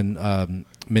were in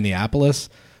Minneapolis,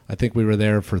 I think we were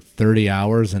there for 30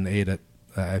 hours and ate at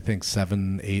I think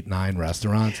 7, 8, 9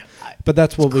 restaurants. But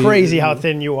that's what we Crazy how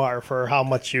thin you are for how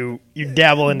much you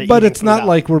dabble into. But eating it's food not out.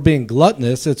 like we're being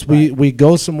gluttonous. It's we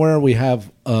go somewhere, we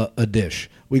have a dish.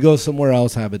 We go somewhere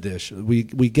else, have a dish. We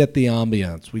get the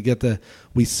ambiance.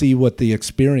 We see what the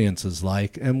experience is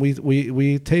like, and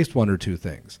we taste one or two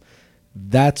things.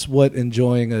 That's what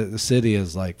enjoying a city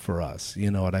is like for us.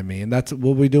 You know what I mean? That's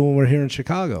what we do when we're here in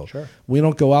Chicago. Sure. We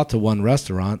don't go out to one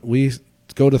restaurant. We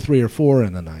go to 3 or 4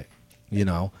 in the night. You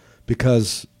know,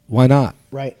 because why not?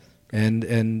 Right.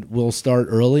 And we'll start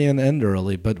early and end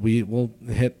early, but we will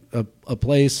hit a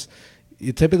place.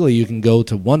 Typically, you can go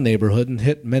to one neighborhood and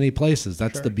hit many places.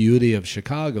 That's the beauty of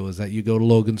Chicago, is that you go to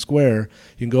Logan Square,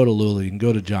 you can go to Lula, you can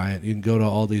go to Giant, you can go to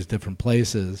all these different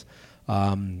places,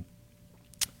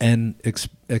 and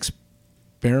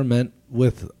experiment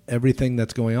with everything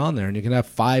that's going on there. And you can have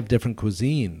 5 different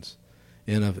cuisines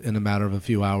in a matter of a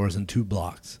few hours in 2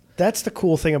 blocks. That's the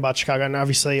cool thing about Chicago. And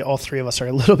obviously, all three of us are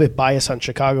a little bit biased on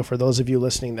Chicago. For those of you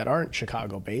listening that aren't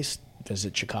Chicago-based,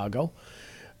 visit Chicago.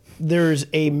 There's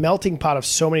a melting pot of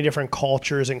so many different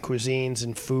cultures and cuisines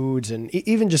and foods, and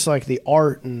even just like the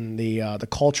art and the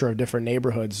culture of different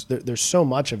neighborhoods. There's so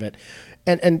much of it,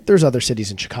 and there's other cities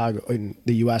in Chicago, in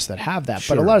the U.S. that have that.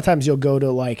 But a Sure. lot of times you'll go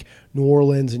to like New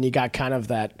Orleans, and you got kind of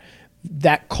that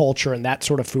culture and that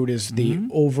sort of food is the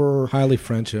over. Highly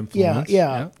French Yeah, influence.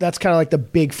 yeah, that's kind of like the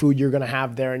big food you're going to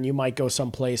have there, and you might go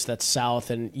someplace that's south,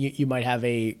 and you might have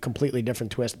a completely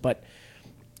different twist. But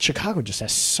Chicago just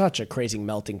has such a crazy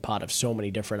melting pot of so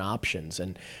many different options,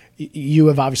 and you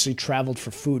have obviously traveled for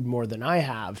food more than I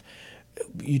have.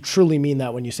 You truly mean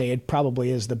that when you say it probably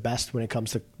is the best when it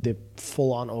comes to the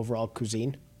full-on overall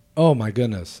cuisine? Oh my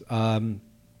goodness.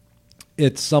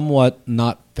 It's somewhat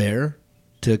not fair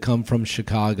to come from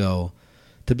Chicago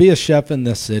to be a chef in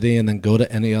this city and then go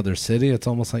to any other city. It's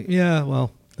almost like, yeah,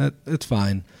 well, it's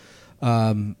fine.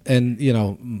 And you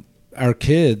know, our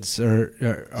kids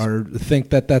are think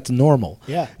that that's normal.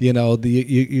 Yeah.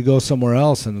 You go somewhere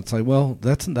else and it's like, well,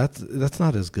 that's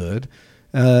not as good.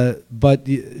 But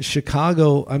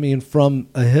Chicago, I mean, from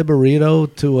a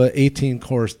Hibarito to a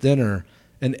 18-course dinner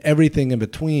and everything in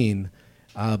between,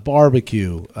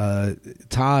 barbecue,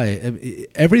 Thai,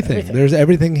 everything. There's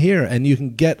everything here, and you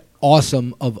can get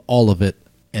awesome of all of it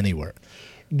anywhere.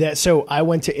 So I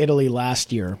went to Italy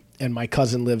last year, and my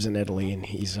cousin lives in Italy, and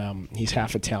he's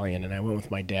half Italian, and I went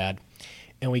with my dad,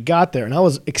 and we got there, and I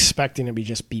was expecting to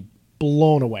be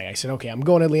blown away. I said, okay, I'm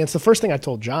going to Italy. And it's the first thing I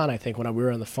told John, I think, when we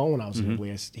were on the phone when I was in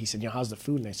Italy. He said, how's the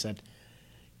food? And I said,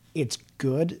 it's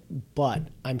good, but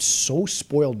I'm so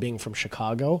spoiled being from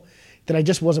Chicago that I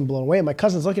just wasn't blown away. And my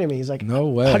cousin's looking at me. He's like, no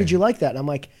way. How did you like that? And I'm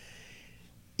like,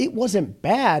 it wasn't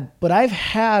bad, but I've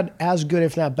had as good,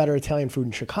 if not better, Italian food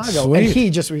in Chicago. Sweet. And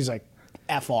he's like,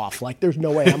 F off. Like, there's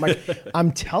no way. I'm like,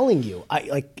 I'm telling you,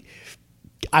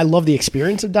 I love the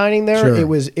experience of dining there.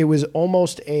 Sure. It was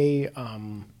almost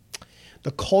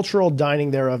the cultural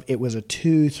dining there of it was a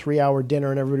 2-3 hour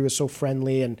dinner and everybody was so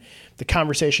friendly, and the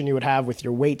conversation you would have with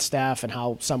your wait staff and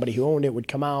how somebody who owned it would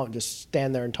come out and just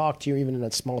stand there and talk to you even in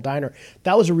a small diner.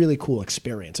 That was a really cool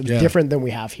experience. It was different than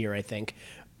we have here, I think.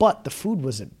 But the food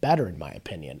was better in my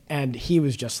opinion. And he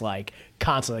was just like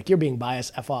constantly like, you're being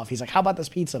biased, F off. He's like, how about this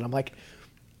pizza? And I'm like,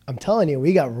 I'm telling you,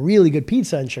 we got really good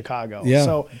pizza in Chicago. Yeah.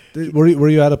 So were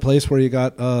you at a place where you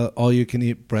got all you can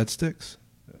eat breadsticks?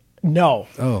 No,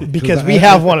 Oh, because we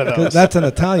have one of those. That's an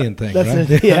Italian thing, right?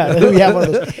 We have one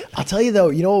of those. I'll tell you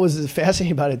though, you know what was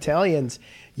fascinating about Italians?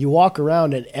 You walk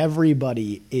around and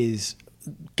everybody is,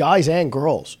 guys and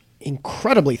girls,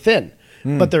 incredibly thin,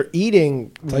 but they're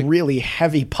eating really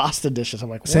heavy pasta dishes. I'm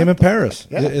like, Same in Paris.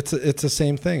 Yeah. It's the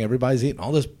same thing. Everybody's eating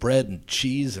all this bread and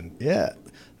cheese and yeah.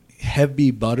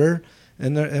 heavy butter,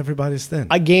 and everybody's thin.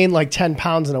 I gained like 10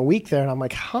 pounds in a week there, and I'm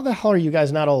like, how the hell are you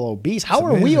guys not all obese? How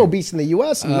are we obese in the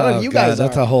U.S. and none of you guys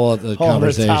that's are? a whole other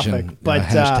conversation. Topic. But,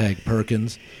 hashtag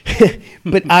Perkins.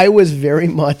 But I was very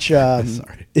much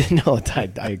Sorry. No,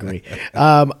 I agree.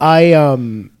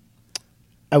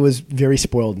 I was very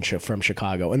spoiled from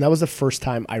Chicago, and that was the first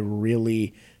time I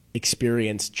really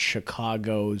experienced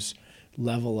Chicago's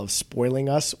level of spoiling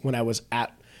us when I was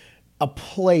at a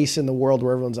place in the world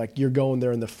where everyone's like, you're going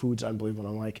there and the food's unbelievable.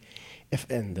 And I'm like,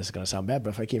 and this is going to sound bad, but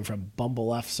if I came from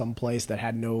Bumble F someplace that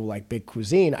had no like big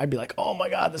cuisine, I'd be like, oh my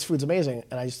God, this food's amazing.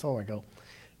 And I just told him, I go,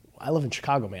 I live in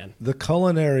Chicago, man. The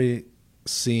culinary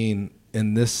scene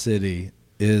in this city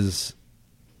is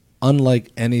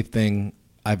unlike anything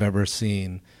I've ever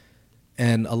seen.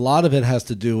 And a lot of it has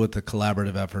to do with the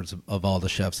collaborative efforts of all the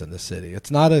chefs in the city. It's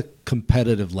not a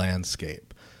competitive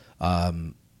landscape.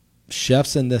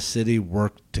 Chefs in this city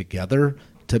work together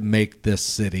to make this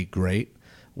city great.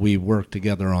 We work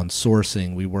together on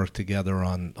sourcing. We work together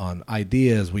on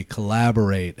ideas. We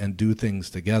collaborate and do things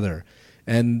together.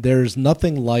 And there's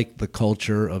nothing like the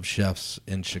culture of chefs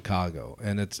in Chicago.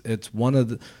 And it's one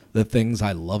of the things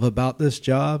I love about this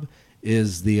job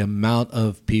is the amount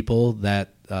of people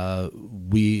that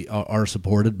we are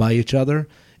supported by each other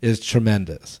is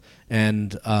tremendous.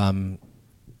 And,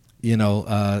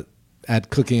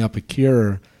 at Cooking Up a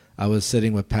Cure, I was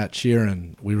sitting with Pat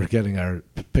Sheeran. We were getting our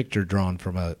picture drawn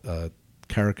from a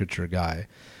caricature guy.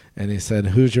 And he said,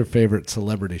 who's your favorite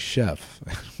celebrity chef?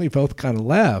 We both kind of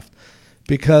laughed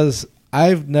because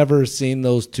I've never seen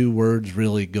those two words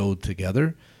really go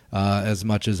together as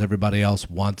much as everybody else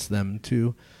wants them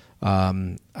to.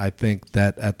 I think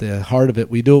that at the heart of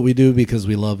it, we do what we do because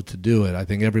we love to do it. I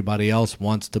think everybody else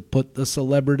wants to put the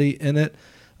celebrity in it.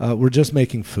 We're just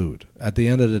making food. At the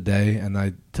end of the day, and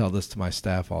I tell this to my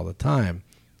staff all the time,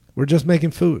 we're just making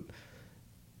food.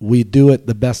 We do it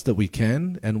the best that we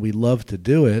can, and we love to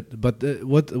do it. But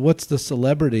what's the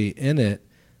celebrity in it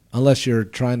unless you're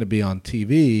trying to be on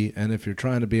TV? And if you're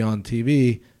trying to be on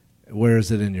TV, where is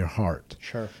it in your heart?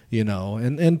 Sure.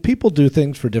 And people do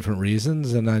things for different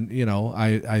reasons. And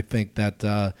I think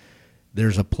that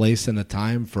there's a place and a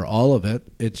time for all of it.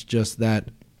 It's just that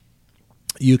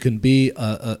you can be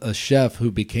a chef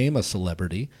who became a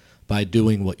celebrity by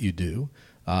doing what you do.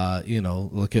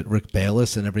 Look at Rick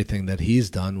Bayless and everything that he's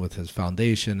done with his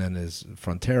foundation and his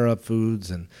Frontera Foods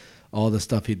and all the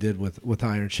stuff he did with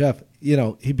Iron Chef.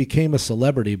 He became a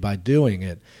celebrity by doing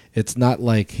it. It's not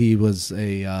like he was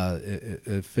a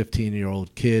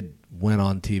 15-year-old kid, went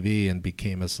on TV and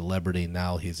became a celebrity.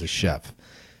 Now he's a chef.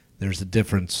 There's a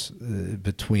difference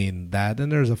between that, and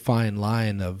there's a fine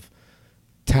line of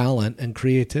talent and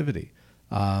creativity.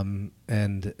 And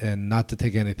not to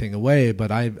take anything away,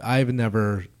 but I've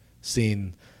never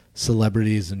seen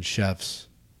celebrities and chefs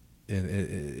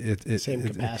Same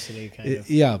capacity, kind of.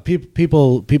 Yeah,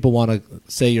 people want to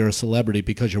say you're a celebrity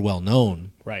because you're well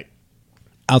known. Right.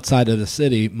 Outside of the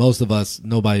city, most of us,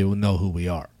 nobody will know who we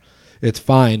are. It's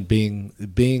fine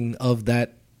being of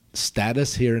that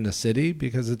status here in the city,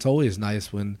 because it's always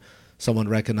nice when someone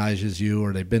recognizes you,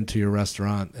 or they've been to your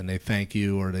restaurant and they thank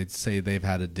you, or they say they've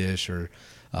had a dish, or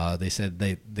they said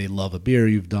they love a beer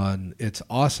you've done. It's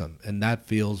awesome, and that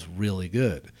feels really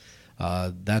good.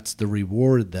 That's the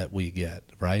reward that we get,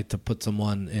 right? To put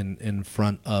someone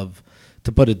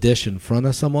to put a dish in front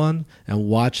of someone and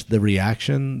watch the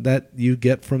reaction that you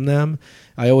get from them.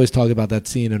 I always talk about that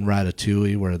scene in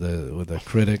Ratatouille where the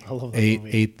critic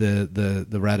ate the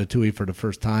ratatouille for the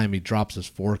first time. He drops his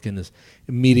fork and is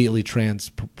immediately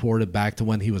transported back to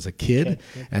when he was a kid,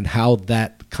 and how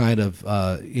that kind of,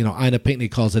 Ina Pinckney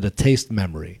calls it a taste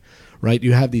memory. Right,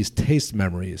 you have these taste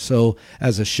memories. So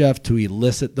as a chef, to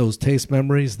elicit those taste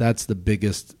memories, that's the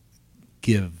biggest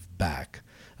give back.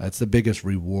 It's the biggest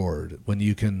reward when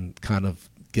you can kind of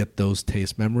get those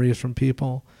taste memories from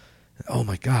people. Oh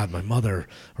my God, my mother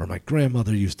or my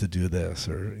grandmother used to do this,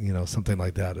 or something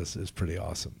like that is pretty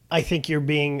awesome. I think you're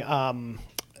being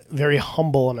very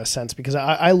humble in a sense, because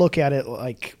I look at it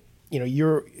like,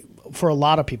 you're, for a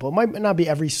lot of people, it might not be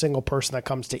every single person that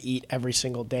comes to eat every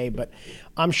single day, but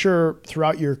I'm sure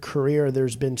throughout your career,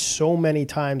 there's been so many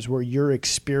times where your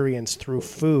experience through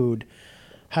food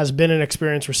has been an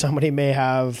experience where somebody may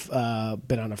have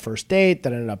been on a first date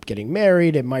that ended up getting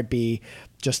married. It might be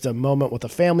just a moment with a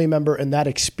family member, and that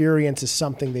experience is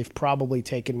something they've probably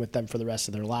taken with them for the rest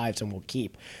of their lives and will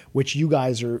keep, which you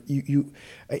guys are,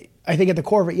 I think at the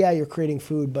core of it, yeah, you're creating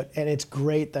food, and it's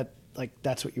great that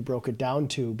that's what you broke it down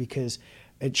to, because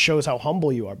it shows how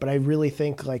humble you are. But I really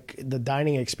think the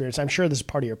dining experience, I'm sure this is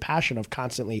part of your passion of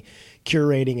constantly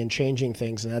curating and changing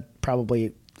things, and that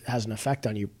probably has an effect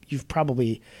on you. You've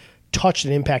probably touched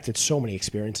and impacted so many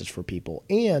experiences for people.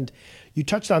 And you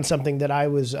touched on something that I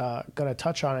was going to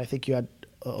touch on. I think you had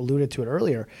alluded to it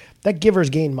earlier, that giver's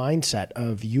gain mindset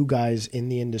of you guys in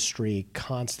the industry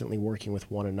constantly working with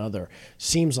one another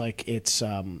seems like it's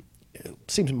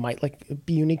might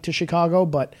be unique to Chicago,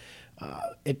 but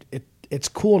it's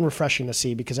cool and refreshing to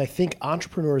see, because I think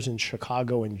entrepreneurs in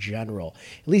Chicago in general,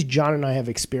 at least John and I have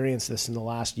experienced this in the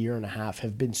last year and a half,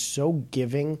 have been so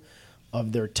giving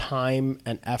of their time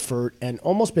and effort, and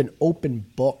almost been open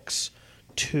books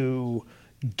to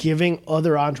giving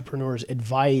other entrepreneurs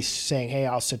advice, saying, hey,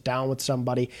 I'll sit down with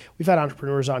somebody. We've had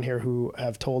entrepreneurs on here who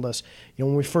have told us,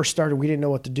 when we first started, we didn't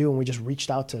know what to do, and we just reached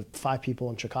out to 5 people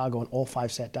in Chicago, and all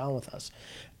 5 sat down with us.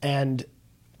 And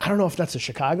I don't know if that's a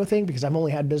Chicago thing, because I've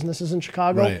only had businesses in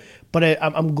Chicago, right, but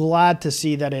I'm glad to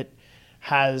see that it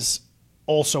has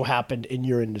also happened in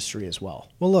your industry as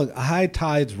well. Well, look, high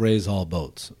tides raise all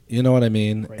boats. You know what I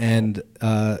mean? Great. And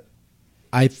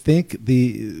I think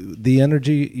the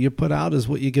energy you put out is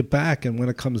what you get back. And when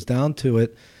it comes down to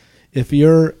it, if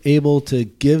you're able to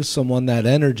give someone that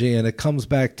energy and it comes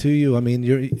back to you, I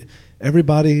mean,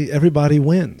 everybody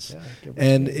wins. Yeah,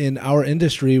 and in our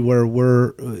industry, where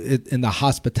we're in the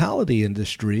hospitality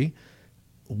industry,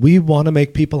 we want to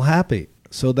make people happy.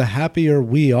 So the happier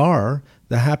we are,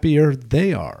 the happier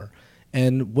they are.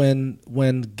 And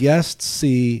when guests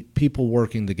see people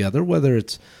working together, whether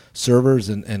it's servers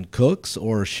and cooks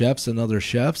or chefs and other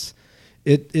chefs,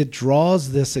 it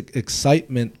draws this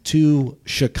excitement to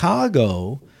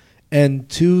Chicago and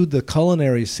to the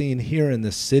culinary scene here in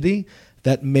the city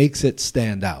that makes it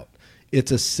stand out.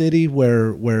 It's a city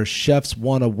where chefs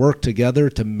want to work together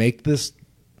to make this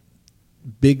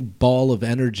big ball of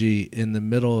energy in the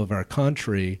middle of our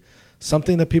country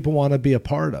something that people want to be a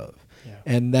part of. Yeah.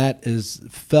 And that is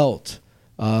felt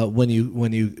when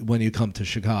you come to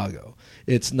Chicago.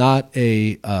 It's not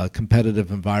a competitive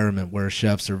environment where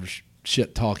chefs are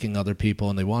shit talking other people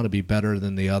and they want to be better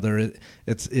than the other.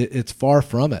 It's far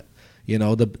from it.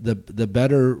 The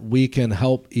better we can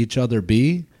help each other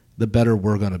be, the better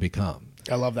we're going to become.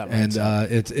 I love that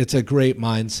mindset. And it's a great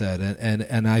mindset,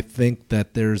 and I think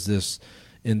that there's this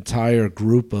entire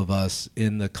group of us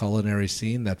in the culinary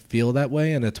scene that feel that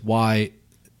way, and it's why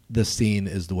the scene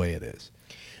is the way it is.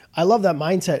 I love that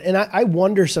mindset, and I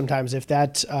wonder sometimes if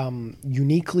that's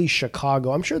uniquely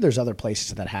Chicago. I'm sure there's other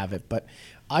places that have it, but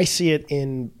I see it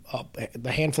in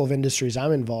the handful of industries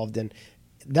I'm involved in.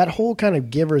 That whole kind of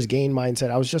giver's gain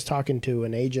mindset. I was just talking to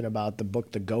an agent about the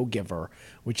book The Go-Giver,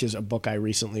 which is a book I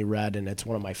recently read, and it's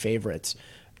one of my favorites.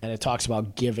 And it talks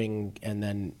about giving, and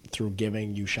then through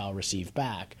giving you shall receive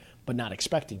back, but not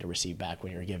expecting to receive back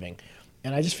when you're giving.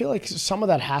 And I just feel like some of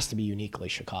that has to be uniquely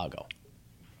Chicago.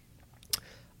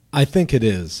 I think it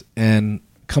is. And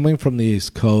coming from the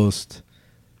East Coast,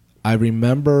 I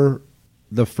remember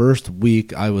the first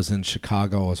week I was in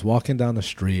Chicago. I was walking down the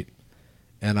street,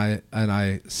 and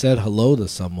I said hello to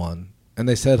someone, and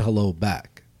they said hello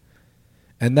back.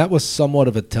 And that was somewhat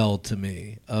of a tell to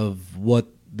me of what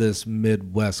this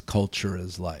Midwest culture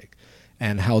is like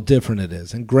and how different it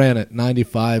is. And granted,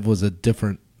 95 was a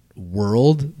different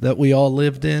world that we all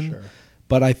lived in. Sure.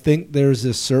 But I think there's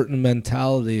this certain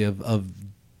mentality of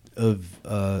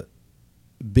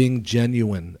being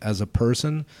genuine as a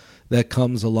person that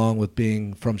comes along with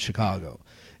being from Chicago.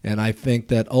 And I think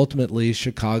that ultimately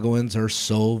Chicagoans are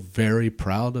so very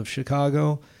proud of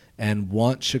Chicago and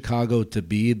want Chicago to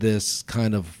be this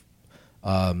kind of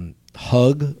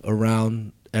hug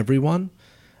around everyone.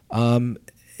 And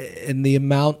the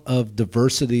amount of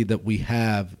diversity that we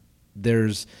have,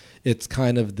 it's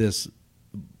kind of this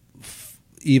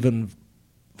even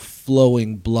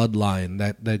flowing bloodline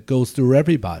that goes through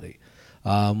everybody.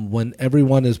 When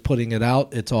everyone is putting it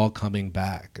out, it's all coming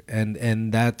back.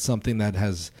 And that's something that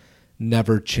has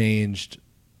never changed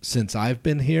since I've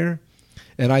been here.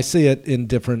 And I see it in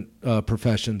different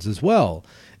professions as well.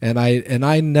 And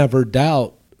I never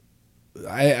doubt,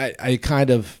 I kind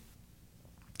of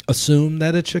assume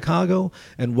that it's Chicago,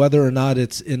 and whether or not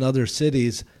it's in other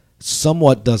cities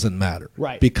somewhat doesn't matter.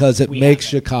 Right. Because it makes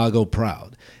Chicago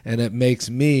proud. And it makes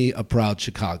me a proud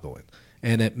Chicagoan.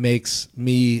 And it makes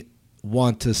me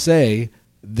want to say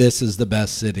this is the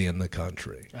best city in the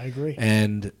country. I agree.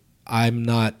 And I'm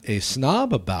not a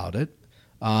snob about it.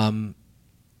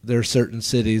 There are certain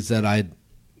cities that I'm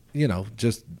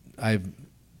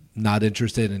not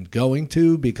interested in going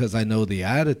to because I know the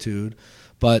attitude.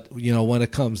 But, when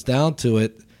it comes down to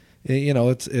it,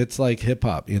 it's like hip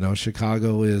hop.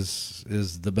 Chicago is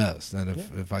the best. And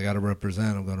if I got to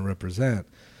represent, I'm going to represent.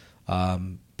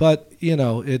 But,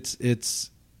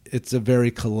 it's a very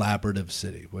collaborative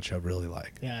city, which I really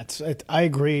like. Yeah, I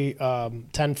agree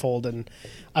tenfold. And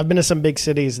I've been to some big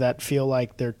cities that feel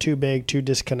like they're too big, too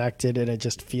disconnected, and it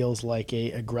just feels like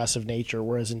a aggressive nature.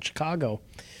 Whereas in Chicago,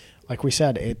 like we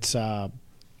said, it's a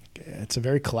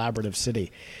very collaborative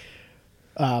city.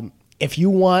 If you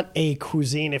want a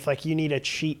cuisine, if like you need a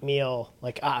cheat meal,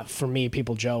 like for me,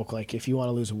 people joke like if you want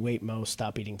to lose weight, Mo,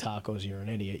 stop eating tacos. You're an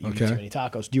idiot. You eat too many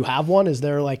tacos. Do you have one? Is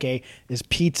there like is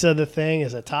pizza the thing?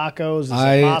 Is it tacos? Is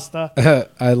it pasta?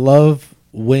 I love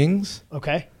wings.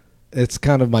 Okay. It's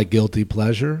kind of my guilty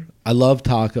pleasure. I love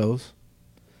tacos.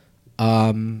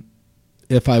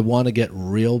 If I want to get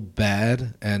real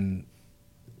bad and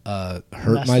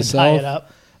hurt myself,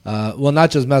 well, not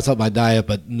just mess up my diet,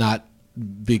 but not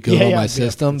be good on my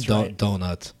system.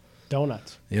 Donuts.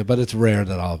 Donuts. Yeah, but it's rare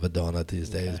that I'll have a donut these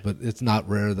days. But it's not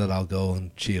rare that I'll go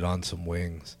and cheat on some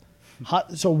wings.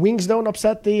 So wings don't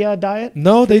upset the diet?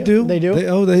 No, they do. They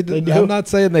do. They do. I'm not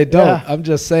saying they don't. Yeah. I'm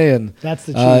just saying that's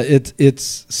the truth.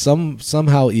 It's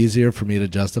somehow easier for me to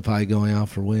justify going out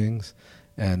for wings,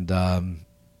 and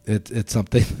it's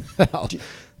something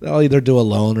I'll either do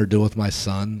alone or do with my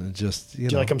son. And just do you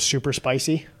like them super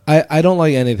spicy? I don't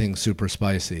like anything super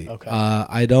spicy. Okay.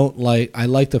 I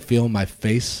like to feel my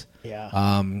face. Yeah.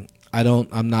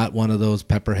 I'm not one of those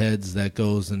pepperheads that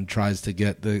goes and tries to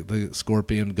get the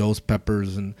scorpion ghost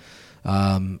peppers and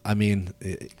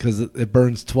because it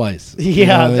burns twice.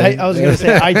 Yeah, I was gonna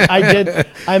say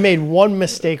I made one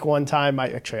mistake one time.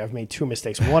 I've made two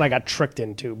mistakes. One I got tricked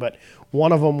into, but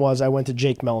one of them was I went to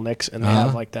Jake Melnick's and they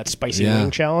have like that spicy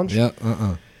wing challenge. Yeah.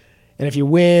 And if you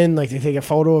win, like they take a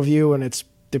photo of you and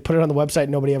they put it on the website.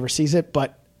 Nobody ever sees it,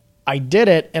 but I did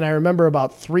it, and I remember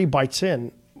about 3 bites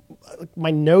in,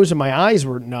 my nose and my eyes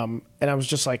were numb, and I was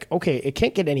just like, okay, it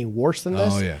can't get any worse than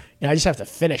this. Oh, yeah. And I just have to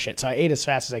finish it. So I ate as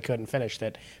fast as I could and finished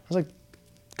it. I was like,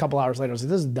 a couple hours later, I was like,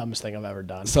 this is the dumbest thing I've ever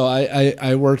done. So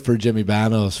I worked for Jimmy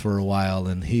Banos for a while,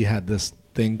 and he had this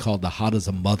thing called the Hot as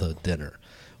a Mother dinner,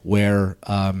 where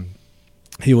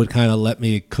he would kind of let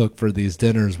me cook for these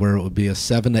dinners where it would be a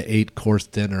 7 to 8 course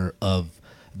dinner of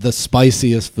the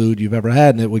spiciest food you've ever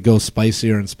had, and it would go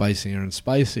spicier and spicier and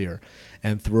spicier.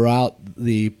 And throughout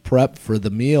the prep for the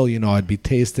meal, I'd be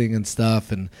tasting and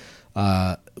stuff, and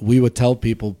we would tell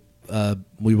people,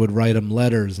 we would write them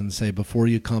letters and say, before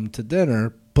you come to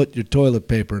dinner, put your toilet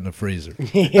paper in the freezer.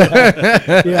 Yeah,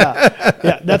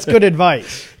 that's good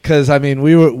advice. Because I don't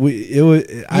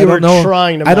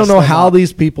know how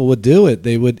these people would do it.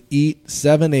 They would eat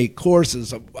 7, 8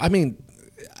 courses.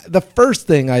 The first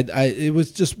thing it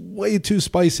was just way too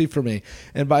spicy for me,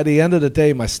 and by the end of the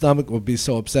day, my stomach would be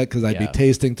so upset because I'd be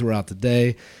tasting throughout the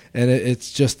day, and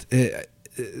it's just.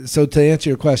 So to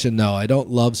answer your question, no, I don't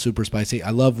love super spicy.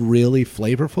 I love really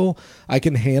flavorful. I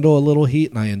can handle a little heat,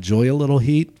 and I enjoy a little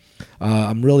heat,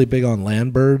 I'm really big on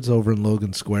Landbirds over in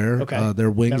Logan Square. Okay.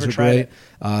 Their wings Never are tried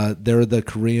great. They're the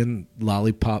Korean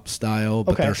lollipop style,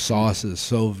 but Okay. their sauce is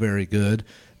so very good.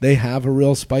 They have a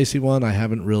real spicy one. I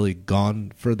haven't really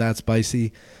gone for that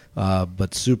spicy,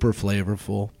 but super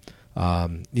flavorful.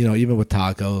 Even with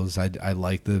tacos,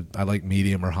 I like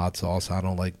medium or hot sauce. I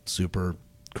don't like super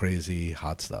crazy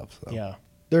hot stuff. So. Yeah.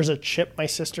 There's a chip my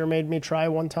sister made me try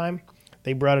one time.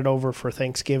 They brought it over for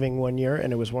Thanksgiving one year,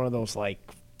 and it was one of those like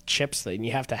chips that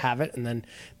you have to have it, and then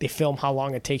they film how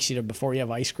long it takes you to before you have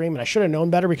ice cream. And I should have known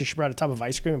better because she brought a tub of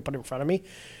ice cream and put it in front of me.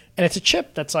 And it's a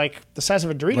chip that's like the size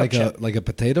of a Dorito chip. Like a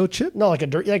potato chip? No, like a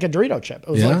Dorito chip. It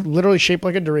was Yeah? like literally shaped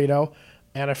like a Dorito.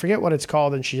 And I forget what it's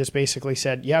called. And she just basically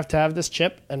said, you have to have this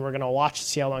chip, and we're going to watch to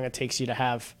see how long it takes you to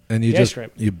have And you the ice just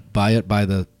cream. you buy it by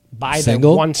the Buy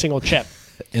single the one single chip.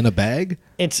 in a bag?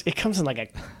 It comes in like a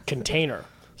container.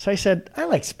 So I said, I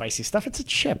like spicy stuff. It's a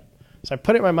chip. So I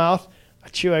put it in my mouth. I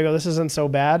chew. I go, this isn't so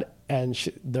bad. And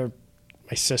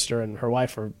my sister and her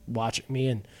wife are watching me,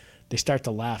 and they start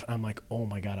to laugh. I'm like, oh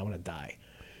my God, I want to die.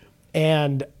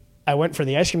 And I went for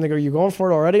the ice cream. They go, you going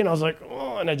for it already? And I was like,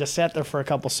 oh, and I just sat there for a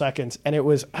couple seconds. And it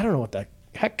was, I don't know what the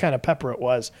heck kind of pepper it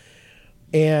was.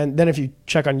 And then if you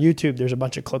check on YouTube, there's a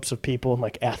bunch of clips of people and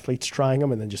like athletes trying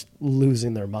them and then just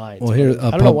losing their minds. Well, here's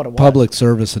I don't know what it was. public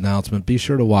service announcement. Be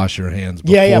sure to wash your hands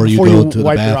before, Before you go to the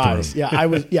wipe your bathroom. eyes.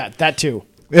 Yeah, that too.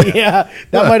 Yeah,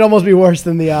 that might almost be worse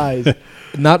than the eyes.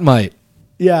 Not might.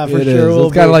 Yeah, for It sure. is.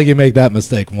 It's kind of like you make that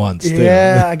mistake once, too.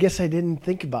 Yeah, I guess I didn't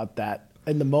think about that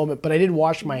in the moment, but I did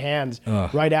wash my hands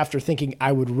right after thinking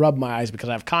I would rub my eyes because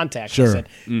I have contacts. Sure. I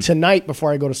said, tonight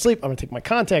before I go to sleep, I'm going to take my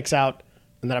contacts out,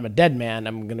 and then I'm a dead man.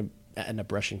 I'm going to end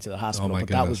up rushing to the hospital, my but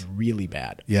that goodness. was really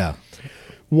bad. Yeah.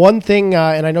 One thing,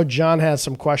 and I know John has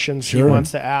some questions he Sure.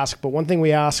 wants to ask, but one thing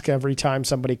we ask every time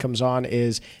somebody comes on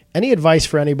is any advice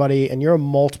for anybody, and you're a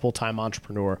multiple-time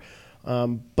entrepreneur,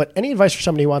 but any advice for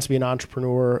somebody who wants to be an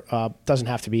entrepreneur, doesn't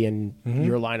have to be in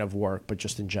your line of work, but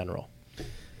just in general.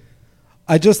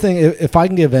 I just think if I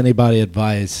can give anybody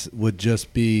advice, would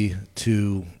just be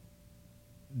to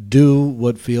do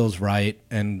what feels right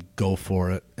and go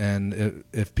for it. And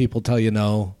if people tell you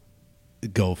no,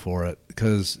 go for it.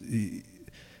 Because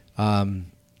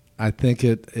I think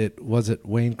it was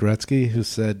Wayne Gretzky who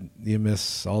said you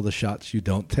miss all the shots you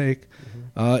don't take.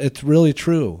 It's really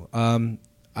true.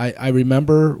 I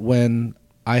remember when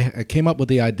I came up with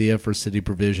the idea for City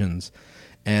Provisions,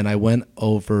 and I went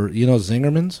over,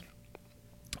 Zingerman's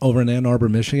over in Ann Arbor,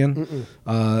 Michigan.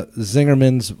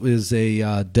 Zingerman's is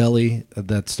a deli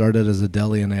that started as a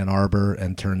deli in Ann Arbor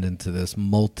and turned into this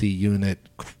multi-unit,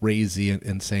 crazy,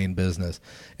 insane business.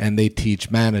 And they teach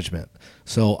management.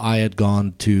 So I had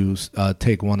gone to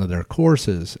take one of their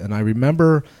courses, and I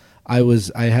remember I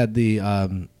had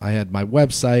my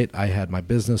website, I had my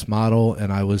business model,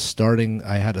 and I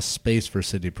had a space for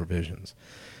City Provisions.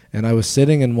 And I was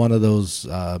sitting in one of those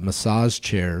massage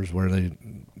chairs where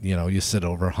you sit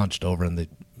hunched over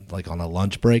like on a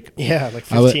lunch break. Yeah, like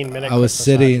 15-minute. I was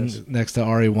sitting next to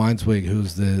Ari Weinswig,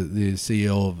 who's the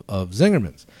CEO of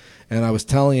Zingerman's. And I was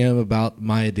telling him about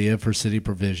my idea for City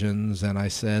Provisions, and I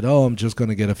said, I'm just going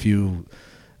to get a few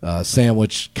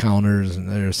sandwich counters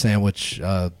and sandwich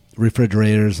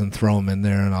refrigerators and throw them in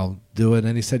there, and I'll do it.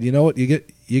 And he said, you know what? You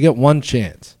get one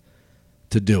chance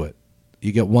to do it.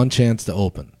 You get one chance to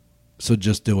open. So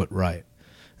just do it right.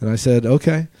 And I said,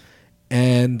 okay.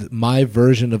 And my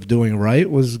version of doing right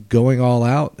was going all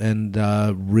out and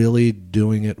really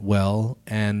doing it well.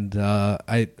 And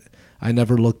I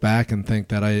never look back and think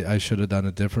that I should have done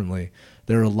it differently.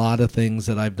 There are a lot of things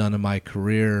that I've done in my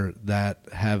career that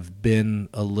have been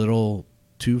a little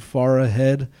too far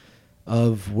ahead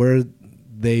of where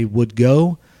they would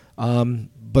go,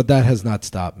 but that has not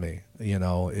stopped me.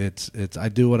 It's I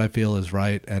do what I feel is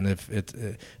right, and if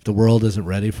the world isn't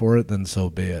ready for it, then so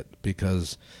be it.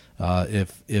 Because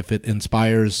if it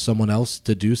inspires someone else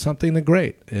to do something, then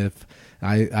great. If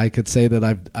I could say that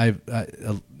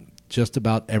I've just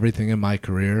about everything in my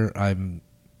career, I'm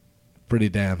pretty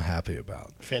damn happy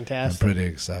about. Fantastic. I'm pretty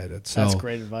excited. So that's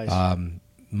great advice.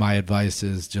 My advice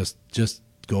is just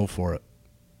go for it.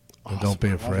 And don't be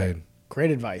afraid.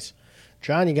 Great advice.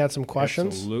 John, you got some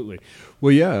questions? Absolutely.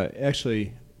 Well, yeah,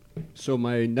 actually, so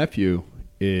my nephew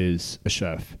is a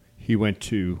chef. He went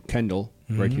to Kendall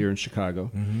right here in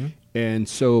Chicago. And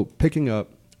so picking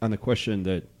up on the question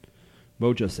that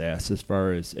Mo just asked as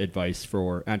far as advice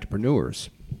for entrepreneurs,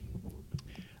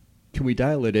 can we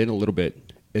dial it in a little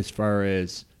bit as far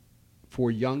as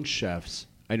for young chefs?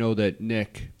 I know that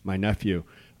Nick, my nephew,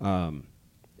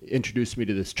 introduced me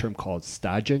to this term called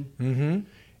staging.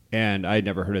 And I'd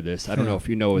never heard of this. I don't know if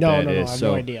you know what that is.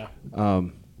 No, I have no idea.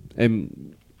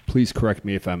 And please correct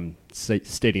me if I'm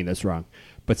stating this wrong,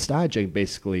 but staging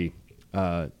basically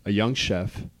a young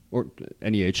chef or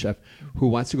any age chef who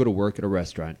wants to go to work at a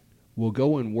restaurant will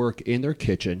go and work in their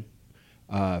kitchen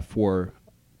for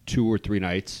 2 or 3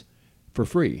 nights for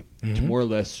free to more or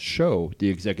less show the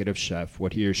executive chef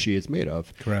what he or she is made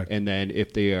of. Correct. And then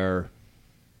if they are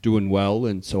doing well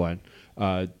and so on,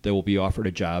 they will be offered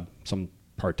a job, some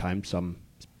part-time, some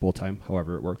full-time,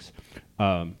 however it works.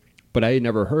 But I had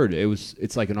never heard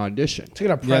it's like an audition. It's like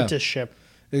an apprenticeship.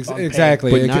 Unpaid.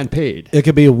 Exactly. But non-paid. It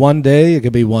could be 1 day. It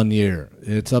could be 1 year.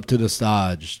 It's up to the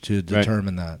stage to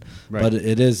determine that. Right. But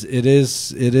it is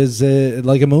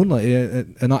like a moonlight,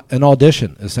 an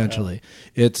audition essentially.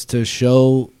 Yeah. It's to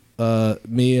show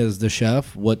me as the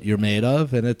chef what you're made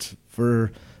of, and it's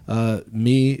for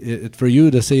for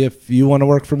you to see if you want to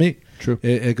work for me. True.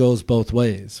 It goes both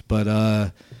ways.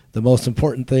 But the most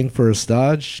important thing for a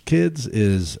stage, kids,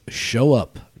 is show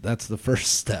up. That's the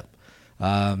first step.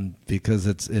 Because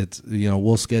it's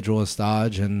we'll schedule a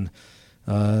stage and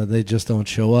they just don't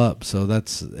show up. So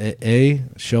that's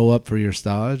show up for your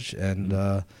stage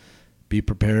and be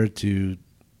prepared to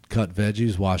cut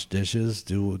veggies, wash dishes,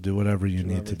 do whatever you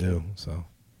need to do. So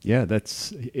yeah,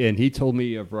 and he told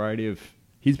me a variety of.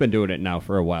 He's been doing it now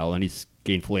for a while, and he's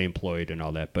gainfully employed and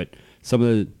all that. But some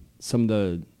of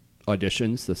the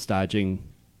auditions, the staging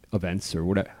events, or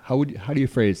whatever. How do you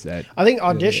phrase that? I think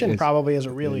audition probably is a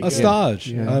really good stage.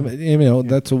 Yeah.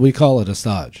 That's what we call it, a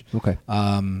stage. Okay.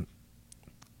 And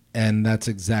that's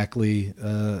exactly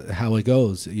how it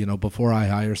goes. Before I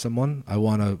hire someone, I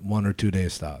want a 1 or 2 day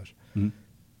stage. Mm-hmm.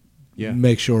 Yeah.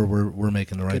 Make sure we're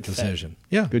making the right Good decision.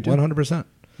 fit. Yeah, Good job. 100%.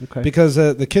 Okay. Because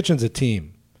the kitchen's a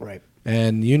team. right.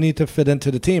 And you need to fit into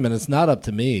the team, and it's not up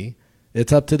to me.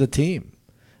 It's up to the team.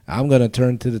 I'm going to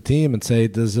turn to the team and say,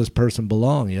 does this person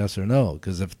belong, yes or no?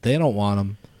 Because if they don't want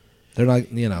them, they're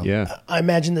not, Yeah. I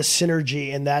imagine the synergy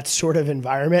in that sort of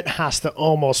environment has to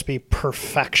almost be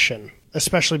perfection,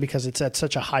 especially because it's at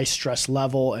such a high stress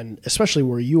level, and especially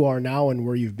where you are now and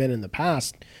where you've been in the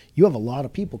past, you have a lot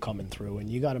of people coming through, and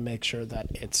you got to make sure that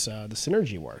it's the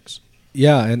synergy works.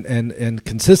 Yeah, and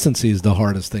consistency is the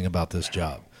hardest thing about this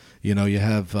job. You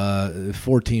have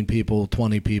 14 people,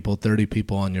 20 people, 30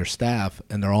 people on your staff,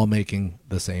 and they're all making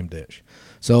the same dish.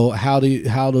 So how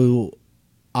do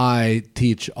I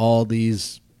teach all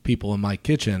these people in my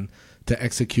kitchen to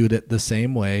execute it the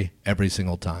same way every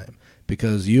single time?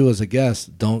 Because you as a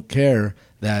guest don't care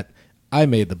that I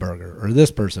made the burger, or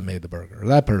this person made the burger, or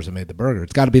that person made the burger.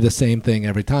 It's got to be the same thing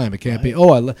every time. It can't be,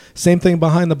 same thing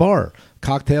behind the bar.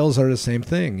 Cocktails are the same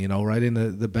thing. Right in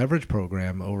the beverage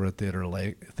program over at Theater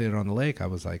on the Lake, I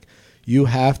was like, you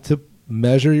have to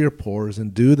measure your pours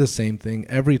and do the same thing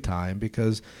every time,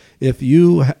 because if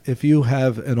you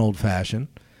have an old fashioned,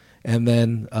 and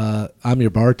then I'm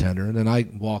your bartender, and then I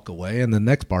walk away, and the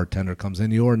next bartender comes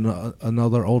in, you're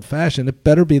another old fashioned, it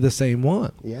better be the same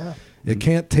one. Yeah. It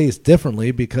can't taste differently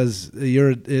because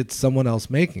it's someone else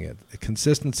making it.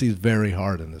 Consistency is very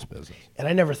hard in this business. And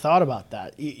I never thought about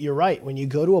that. You're right. When you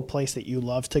go to a place that you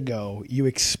love to go, you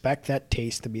expect that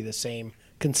taste to be the same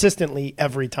consistently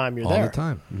every time you're there. All the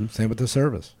time. Mm-hmm. Same with the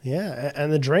service. Yeah,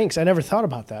 and the drinks. I never thought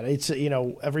about that. It's,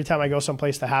 every time I go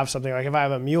someplace to have something, like if I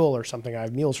have a mule or something, I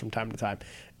have mules from time to time.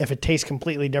 If it tastes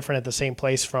completely different at the same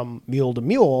place from mule to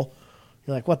mule,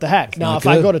 you're like, what the heck? Now, if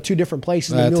I go to 2 different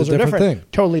places and the mules are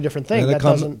different, totally different thing.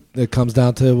 It comes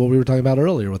down to what we were talking about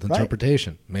earlier with Right.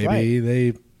 interpretation.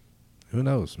 Maybe who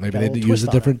knows? Maybe Got a they little use a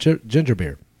twist on different ginger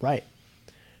beer. Right.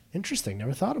 Interesting.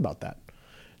 Never thought about that.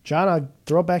 John, I'll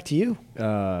throw it back to you.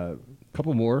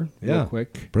 Couple more, real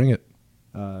quick. Bring it.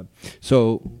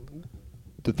 So,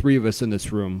 the 3 of us in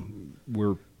this room,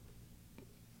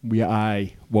 we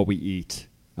eye what we eat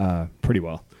pretty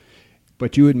well.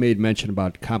 But you had made mention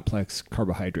about complex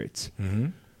carbohydrates. Mm-hmm.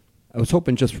 I was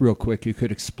hoping just real quick you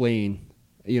could explain,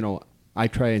 I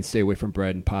try and stay away from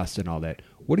bread and pasta and all that.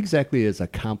 What exactly is a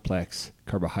complex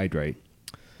carbohydrate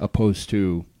opposed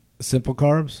to... Simple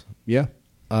carbs? Yeah.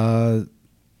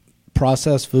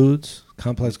 Processed foods.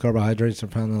 Complex carbohydrates are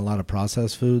found in a lot of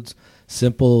processed foods.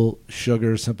 Simple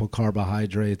sugar, simple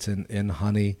carbohydrates in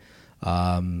honey,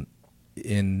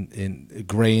 in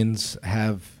grains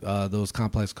have those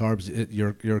complex carbs.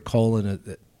 Your colon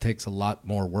it takes a lot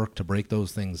more work to break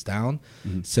those things down.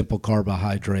 Mm-hmm. Simple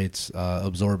carbohydrates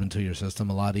absorb into your system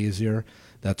a lot easier.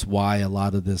 That's why a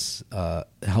lot of this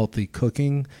healthy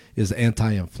cooking is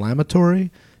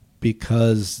anti-inflammatory,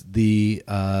 because the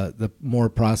more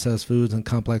processed foods and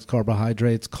complex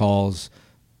carbohydrates cause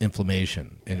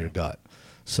inflammation in your gut.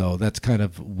 So that's kind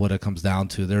of what it comes down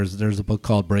to. There's a book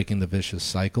called Breaking the Vicious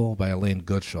Cycle by Elaine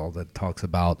Gutschall that talks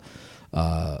about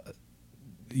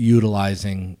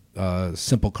utilizing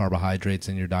simple carbohydrates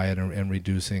in your diet and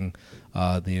reducing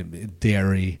the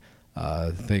dairy,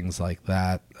 things like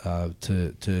that,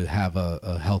 to have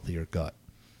a healthier gut.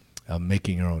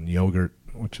 Making your own yogurt,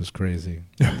 which is crazy.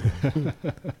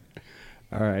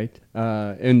 All right.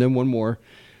 And then one more.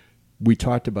 We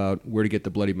talked about where to get the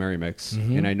Bloody Mary mix,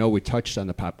 and I know we touched on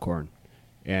the popcorn,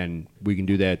 and we can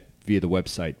do that via the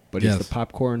website. But Yes. is the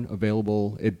popcorn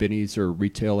available at Binny's or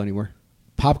retail anywhere?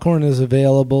 Popcorn is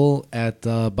available at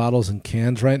bottles and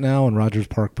cans right now in Rogers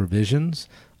Park Provisions.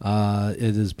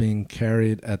 It is being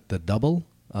carried at the Double,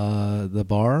 the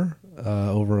bar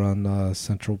over on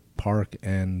Central Park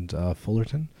and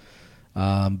Fullerton.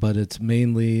 But it's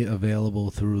mainly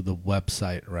available through the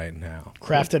website right now.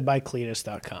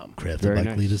 Craftedbycletus.com. Very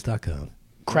nice. Craftedbycletus.com.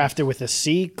 Crafted with a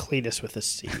C, Cletus with a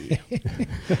C.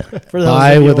 For those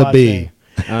Buy of you with a B.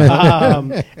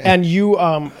 watching. And you,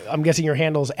 I'm guessing your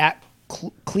handle's at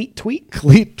Cleat Tweet.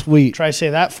 Cleat Tweet. Try to say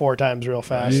that 4 times real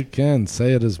fast. You can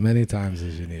say it as many times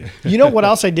as you need. You know what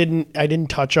else I didn't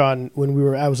touch on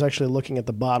when I was actually looking at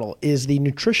the bottle is the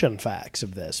nutrition facts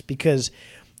of this, because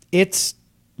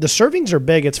the servings are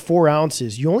big. It's 4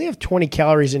 ounces. You only have 20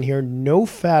 calories in here, no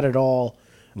fat at all.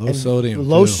 Low sodium.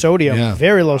 Low too. sodium, Yeah.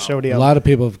 very low sodium. A lot of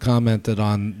people have commented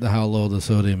on how low the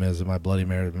sodium is in my Bloody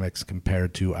Mary mix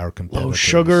compared to our competitors. Low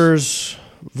sugars,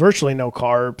 virtually no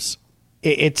carbs.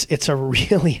 It's a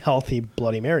really healthy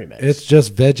Bloody Mary mix. It's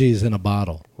just veggies in a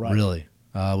bottle, Right. really,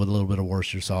 with a little bit of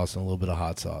Worcestershire sauce and a little bit of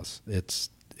hot sauce.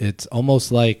 It's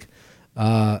almost like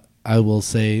I will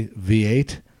say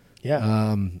V8.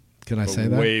 yeah. Can I say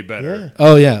that? Way better. Yeah.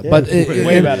 Oh yeah, Yeah, but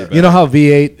way better. You know how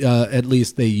V8 at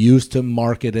least they used to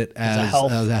market it as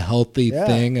a healthy Yeah,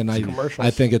 thing, and commercials. I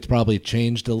think it's probably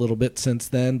changed a little bit since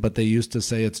then. But they used to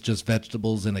say it's just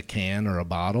vegetables in a can or a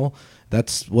bottle.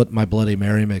 That's what my Bloody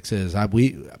Mary mix is.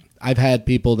 I've had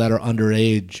people that are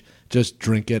underage just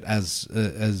drink it as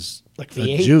Like a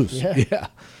V8? juice. Yeah.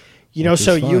 You know, Which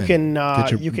so is you fine. can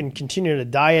Get your- you can continue to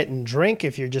diet and drink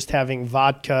if you're just having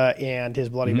vodka and his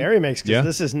Bloody Mary mix, because Yeah.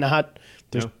 this is not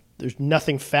No. there's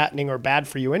nothing fattening or bad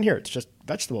for you in here. It's just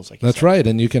vegetables, like you That's said. right,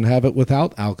 and you can have it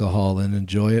without alcohol and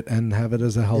enjoy it and have it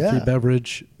as a healthy Yeah.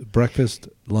 beverage, breakfast,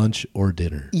 lunch, or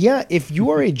dinner. Yeah, if you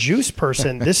are a juice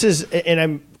person, this is,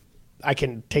 and I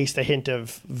can taste a hint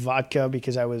of vodka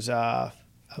because I was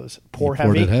pour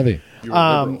Poured it heavy. heavy.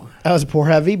 I was pour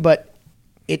heavy, but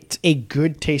it's a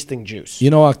good tasting juice. You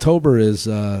know, October is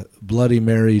Bloody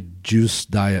Mary Juice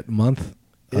Diet Month.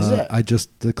 Is it? I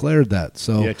just declared that.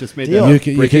 So Yeah, just made Deal. that you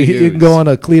can, breaking you can news. go on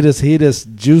a Cletus Hetus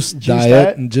juice diet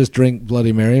diet? and just drink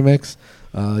Bloody Mary mix.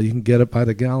 You can get it by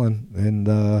the gallon, and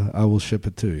I will ship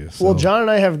it to you. So. Well, John and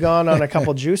I have gone on a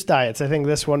couple juice diets. I think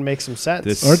this one makes some sense.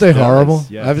 This- Aren't they Yeah, horrible?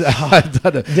 yeah. I've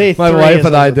done it. Day My 3 wife is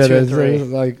and I like did 2 or it. 3. It's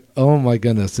like, oh my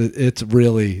goodness, it's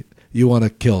really, you want to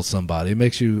kill somebody. It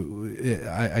makes you,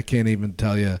 I can't even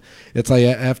tell you. It's like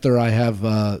after I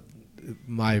have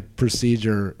my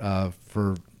procedure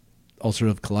for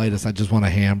ulcerative colitis, I just want a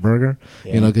hamburger,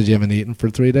 because you haven't eaten for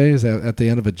 3 days. At the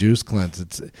end of a juice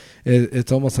cleanse,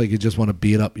 it's almost like you just want to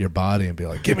beat up your body and be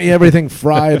like, give me everything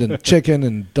fried and chicken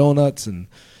and donuts and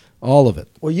all of it.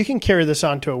 Well, you can carry this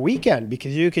on to a weekend,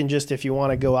 because you can just, if you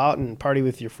want to go out and party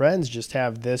with your friends, just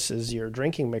have this as your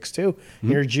drinking mix too.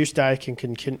 Your juice diet can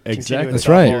continue Exactly. That's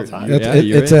itself right. all the time. Yeah,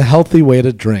 It's you're a healthy way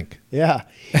to drink. Yeah.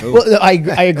 Well, I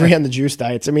agree on the juice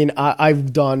diets. I mean,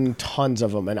 I've done tons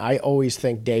of them, and I always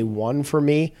think day 1 for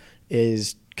me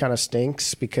is kind of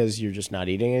stinks because you're just not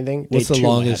eating anything. What's Day the 2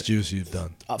 longest had- juice you've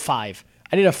done? 5.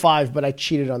 I did a 5, but I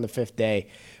cheated on the 5th day.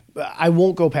 I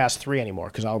won't go past 3 anymore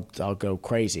because I'll go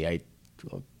crazy.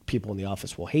 People in the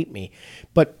office will hate me.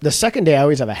 But the second day, I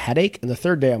always have a headache, and the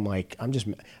third day,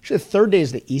 actually the third day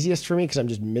is the easiest for me because I'm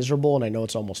just miserable and I know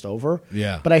it's almost over.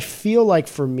 Yeah. But I feel like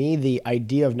for me, the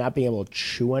idea of not being able to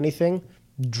chew anything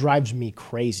drives me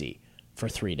crazy for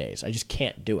 3 days. I just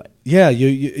can't do it. Yeah,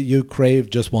 you crave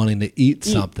just wanting to eat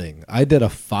something. I did a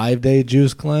 5-day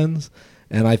juice cleanse,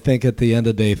 and I think at the end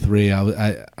of day 3,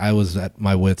 I was at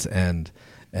my wit's end.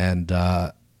 And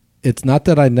it's not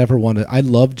that I never wanted. I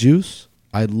love juice.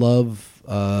 I love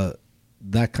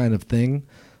that kind of thing,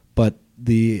 but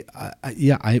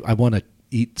I want to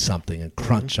eat something and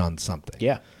crunch on something.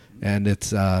 Yeah. And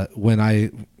it's when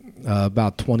I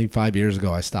about 25 years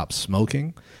ago I stopped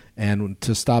smoking, and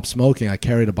to stop smoking I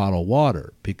carried a bottle of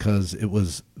water because it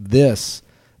was this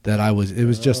that it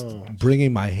was just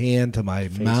bringing my hand to my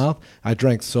mouth. I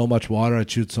drank so much water, I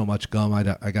chewed so much gum, I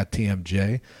got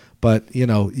TMJ. But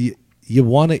you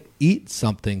want to eat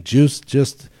something. Juice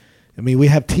we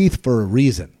have teeth for a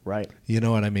reason. Right. You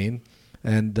know what I mean?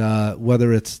 And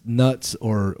whether it's nuts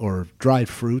or dried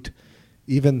fruit,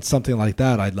 even something like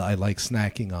that, I like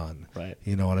snacking on. Right.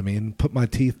 You know what I mean? Put my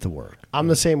teeth to work. I'm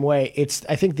the same way.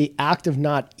 I think the act of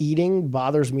not eating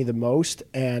bothers me the most.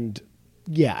 And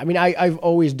yeah, I mean, I've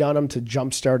always done them to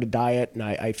jumpstart a diet, and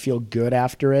I feel good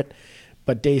after it.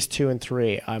 But days 2 and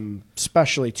 3,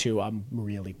 especially 2, I'm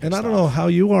really pissed And I don't off. know how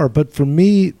you are, but for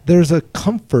me, there's a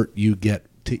comfort you get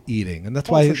to eating. And that's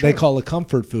why for sure. they call it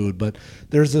comfort food. But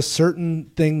there's a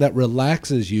certain thing that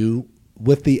relaxes you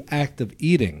with the act of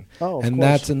eating. Oh, of and course.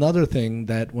 that's another thing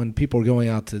that when people are going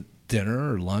out to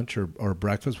dinner or lunch or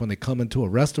breakfast, when they come into a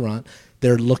restaurant,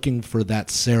 they're looking for that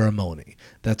ceremony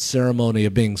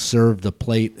of being served a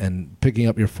plate and picking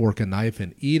up your fork and knife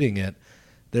and eating it.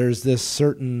 There's this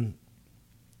certain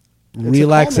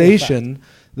relaxation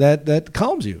that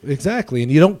calms you. Exactly.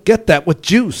 And you don't get that with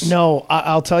juice. No,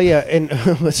 I'll tell you, and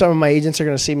some of my agents are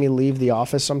going to see me leave the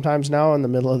office sometimes now in the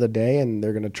middle of the day, and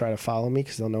they're going to try to follow me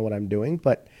because they'll know what I'm doing.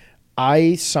 But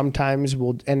I sometimes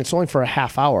will, and it's only for a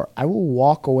half hour, I will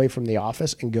walk away from the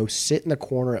office and go sit in the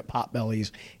corner at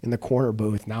Potbelly's in the corner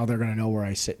booth. Now they're going to know where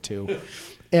I sit too.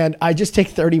 And I just take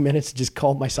 30 minutes to just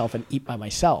calm myself and eat by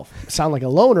myself. I sound like a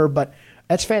loner, but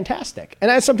that's fantastic.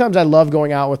 And sometimes I love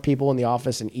going out with people in the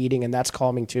office and eating, and that's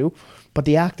calming too. But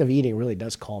the act of eating really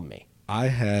does calm me. I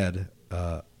had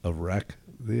a wreck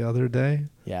the other day.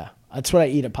 Yeah, that's what I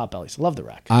eat at Potbelly's. Love the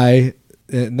rack.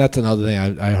 And that's another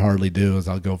thing I hardly do is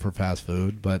I'll go for fast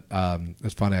food. But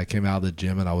it's funny. I came out of the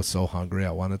gym and I was so hungry.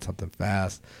 I wanted something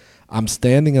fast. I'm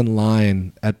standing in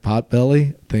line at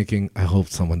Potbelly thinking, I hope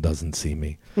someone doesn't see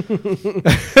me.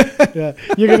 Yeah,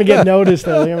 you're gonna get noticed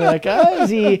though. You're gonna be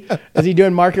like, is he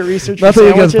doing market research? For Nothing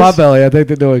against sandwiches? Potbelly. I think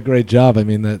they do a great job. I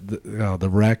mean, the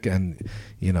wreck and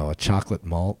a chocolate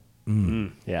malt.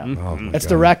 Yeah, Oh my that's God.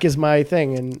 the wreck is my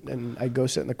thing, and I go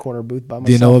sit in the corner booth by myself.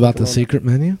 Do you know with about the little- secret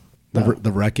menu? No.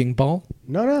 The wrecking ball?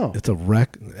 No. It's a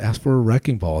wreck. Ask for a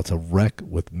wrecking ball. It's a wreck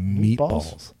with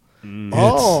meatballs.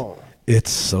 Oh.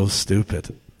 It's so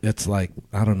stupid. It's like,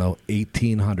 I don't know,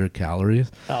 1,800 calories.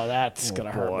 Oh, that's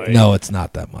gonna hurt me. No, it's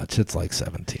not that much. It's like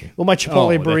 17. Well, my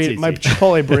Chipotle that's burrito, easy. my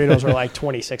Chipotle burritos are like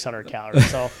 2,600 calories.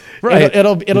 So Right.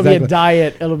 it'll be a Exactly.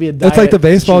 diet. It'll be a diet. That's like the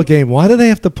baseball cheat. game. Why do they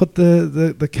have to put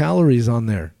the calories on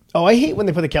there? Oh, I hate when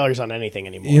they put the calories on anything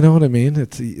anymore. You know what I mean?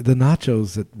 It's the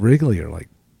nachos at Wrigley are like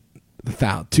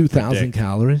 2,000 Dick.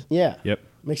 calories. Yeah. Yep.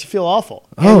 Makes you feel awful.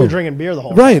 Oh. And you're drinking beer the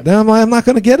whole Right. time. Then I'm not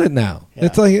going to get it now. Yeah.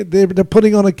 It's like they're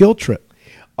putting on a guilt trip.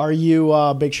 Are you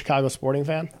a big Chicago sporting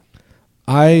fan?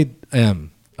 I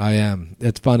am.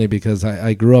 It's funny because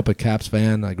I grew up a Caps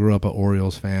fan. I grew up an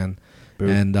Orioles fan. Boo.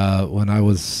 And when I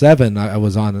was 7, I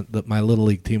was on my little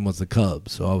league team was the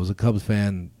Cubs. So I was a Cubs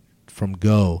fan from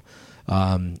go.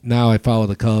 Now I follow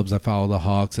the Cubs. I follow the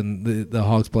Hawks. And the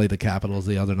Hawks played the Capitals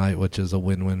the other night, which is a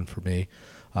win-win for me.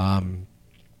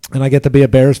 And I get to be a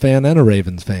Bears fan and a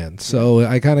Ravens fan. So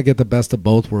I kind of get the best of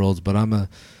both worlds, but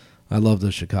I love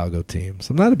the Chicago teams.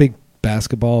 I'm not a big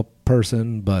basketball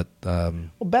person, but Well,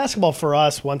 basketball for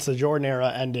us, once the Jordan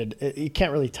era ended, you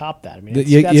can't really top that. I mean,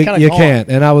 you that's kind of can't.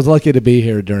 And I was lucky to be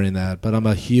here during that. But I'm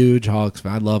a huge Hawks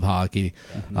fan. I love hockey.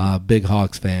 Big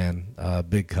Hawks fan.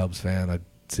 Big Cubs fan. I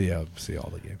see all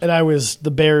the games. And I was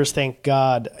the Bears, thank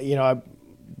God.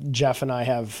 Jeff and I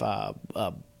have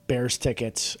Bears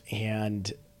tickets,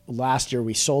 and last year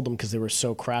we sold them because they were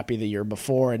so crappy the year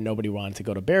before, and nobody wanted to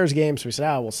go to Bears games. So we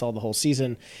said, we'll sell the whole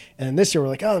season. And then this year we're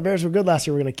like, the Bears were good last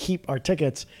year. We're going to keep our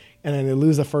tickets. And then they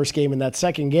lose the first game. In that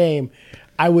second game,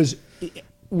 I was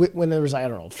when there was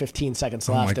 15 seconds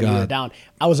my left and we were God. down.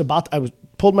 I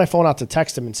pulled my phone out to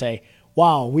text him and say,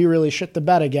 wow, we really shit the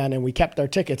bed again, and we kept our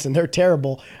tickets, and they're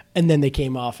terrible. And then they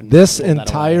came off. And This rolled that away.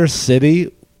 entire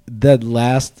city, that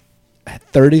last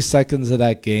 30 seconds of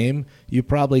that game, you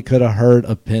probably could have heard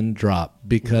a pin drop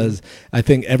because I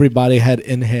think everybody had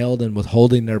inhaled and was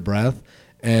holding their breath.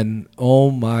 And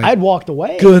oh my I'd walked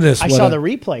away. goodness, I what saw a- the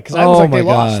replay because I was like, they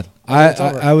lost. It's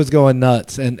over. I was going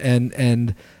nuts, and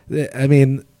I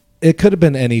mean, it could have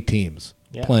been any teams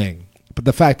Yeah. playing, but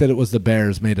the fact that it was the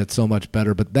Bears made it so much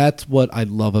better. But that's what I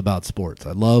love about sports.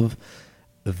 I love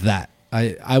that.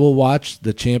 I will watch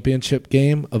the championship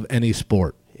game of any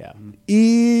sport, Yeah.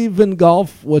 even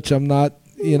golf, which I'm not.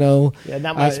 Yeah,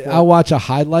 not my sport. I'll watch a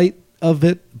highlight of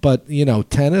it. But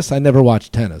tennis, I never watch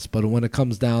tennis. But when it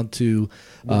comes down to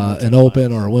an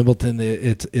Open or a Wimbledon,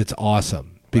 it's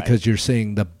awesome because you're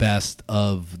seeing the best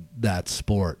of that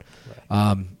sport.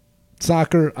 Right.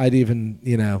 Soccer, I'd even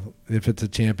if it's a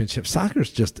championship, soccer's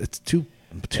just it's too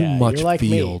Yeah, much you're like me.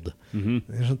 field.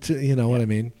 You know what I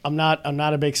mean? I'm not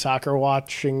a big soccer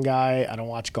watching guy. I don't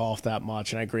watch golf that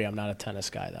much, and I agree, I'm not a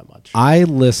tennis guy that much. I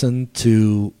listen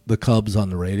to the Cubs on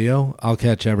the radio. I'll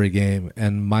catch every game,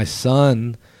 and my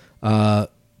son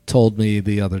told me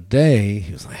the other day,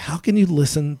 he was like, how can you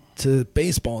listen to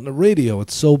baseball on the radio?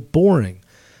 It's so boring.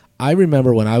 I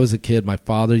remember when I was a kid, my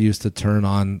father used to turn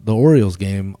on the Orioles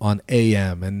game on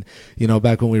AM, and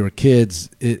back when we were kids,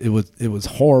 it was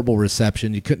horrible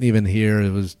reception. You couldn't even hear.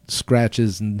 It was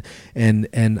scratches, and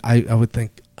I would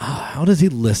think, how does he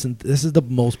listen? This is the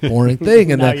most boring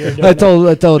thing. And I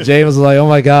told James, like, oh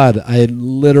my God, I had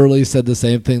literally said the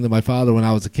same thing to my father when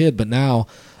I was a kid, but now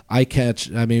I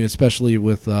catch. I mean, especially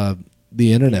with the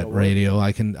internet radio,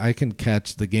 I can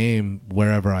catch the game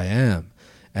wherever I am.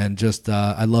 And just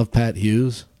I love Pat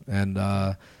Hughes, and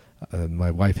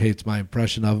my wife hates my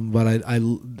impression of him, but I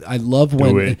love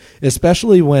when,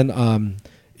 especially when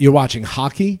you're watching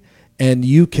hockey and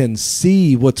you can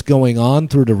see what's going on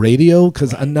through the radio,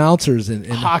 because announcers in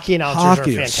hockey are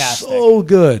fantastic, so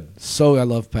good. So I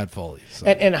love Pat Foley. So.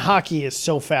 And hockey is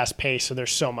so fast paced, so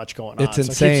there's so much going on. It's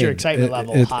insane. So it keeps your excitement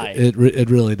level high. It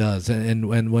really does. And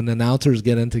when announcers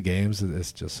get into games,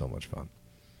 it's just so much fun.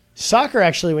 Soccer,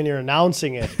 actually, when you're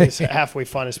announcing it, is halfway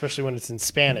fun, especially when it's in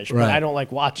Spanish. But I don't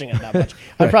like watching it that much.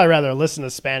 I'd probably rather listen to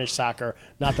Spanish soccer,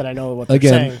 not that I know what they're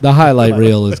saying. Again, the highlight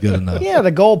reel is good enough. Yeah,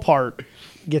 the goal part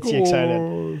gets you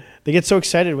excited. They get so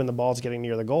excited when the ball's getting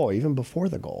near the goal, even before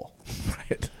the goal.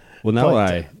 Right. Well, now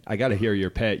I got to hear your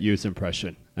Pat Hughes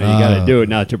impression. Now you got to do it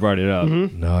now to brought it up.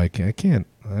 Mm-hmm. No, I can't.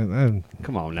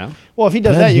 Come on now. Well, if he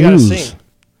does Pat that, you got to Hughes. sing.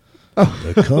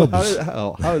 The Cubs.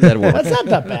 How does that work? That's not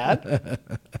that bad.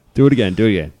 Do it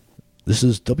again. This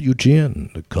is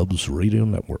WGN, the Cubs Radio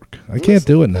Network. I can't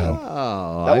do it now.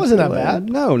 Oh, That wasn't that bad.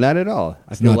 No, not at all.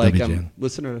 I feel not like WGN. I'm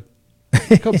listening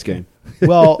to Cubs game.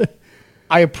 Well,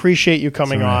 I appreciate you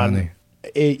coming Sorry,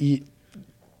 on.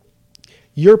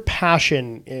 Your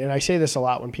passion, and I say this a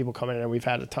lot when people come in, and we've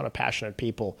had a ton of passionate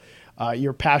people.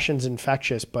 Your passion's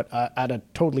infectious, but at a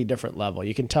totally different level.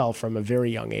 You can tell from a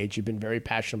very young age you've been very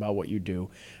passionate about what you do,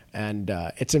 and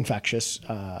it's infectious.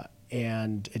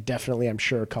 And it definitely, I'm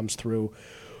sure, comes through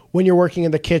when you're working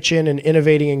in the kitchen and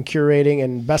innovating and curating.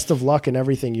 And best of luck in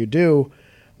everything you do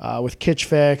with Kitch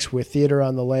Fix, with Theater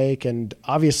on the Lake, and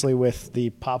obviously with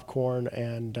the popcorn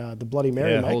and the Bloody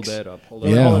Mary mix. Hold that up. Hold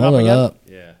it up.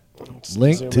 Yeah.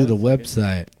 Link to the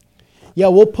website. Yeah,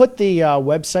 we'll put the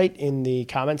website in the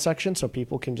comment section so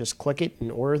people can just click it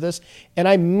and order this. And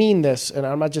I mean this, and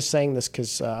I'm not just saying this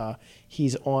because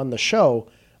he's on the show.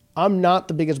 I'm not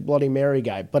the biggest Bloody Mary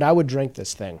guy, but I would drink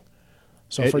this thing.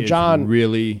 So for John,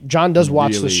 John does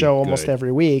watch the show almost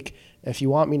every week. If you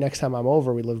want me next time I'm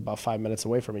over, we live about 5 minutes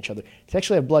away from each other. To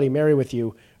actually have Bloody Mary with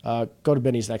you, go to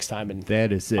Benny's next time and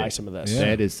buy some of this. Yeah.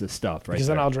 That is the stuff, right? Because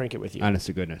then I'll drink it with you. Honest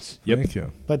to goodness. Yep. Thank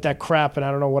you. But that crap, and I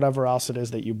don't know whatever else it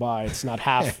is that you buy, it's not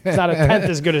half. It's not a tenth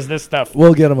as good as this stuff.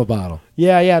 We'll get him a bottle.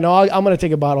 Yeah. No, I'm going to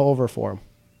take a bottle over for him.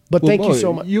 But thank you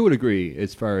so much. You would agree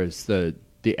as far as the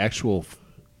actual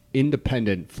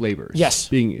independent flavors. Yes.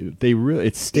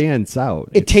 It stands out.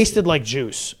 It tasted like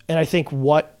juice. And I think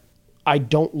what I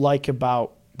don't like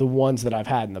about the ones that I've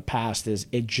had in the past is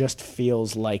it just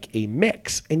feels like a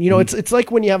mix. And, it's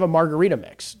like when you have a margarita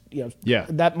mix.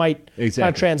 That might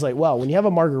not translate well. When you have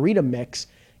a margarita mix,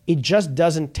 it just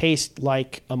doesn't taste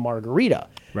like a margarita.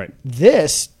 Right.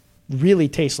 This really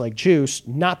tastes like juice,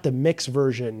 not the mixed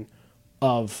version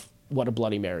of what a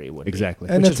Bloody Mary would exactly.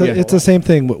 And it's the same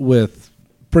thing with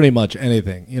pretty much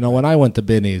anything. When I went to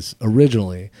Benny's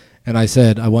originally and I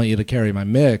said, I want you to carry my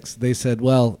mix, they said,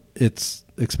 well, it's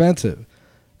expensive.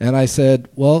 And I said,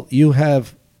 well, you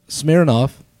have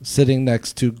Smirnoff sitting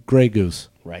next to Grey Goose.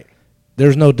 Right.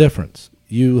 There's no difference.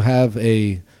 You have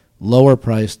a lower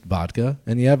priced vodka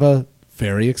and you have a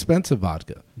very expensive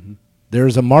vodka. Mm-hmm.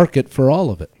 There's a market for all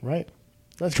of it. Right.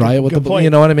 That's Try it with the point. You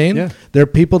know what I mean? Yeah. There are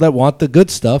people that want the good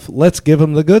stuff. Let's give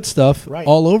them the good stuff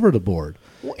all over the board.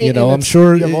 Well, I'm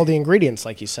sure you have all the ingredients,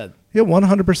 like you said. Yeah,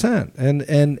 100%.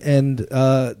 And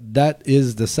that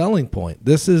is the selling point.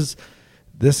 This is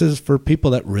for people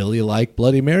that really like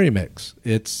Bloody Mary mix.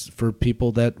 It's for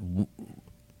people that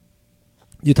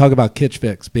you talk about Kitch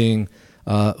Fix being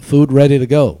food ready to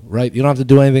go, right? You don't have to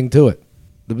do anything to it.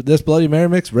 This Bloody Mary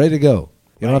mix ready to go.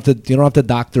 You don't have to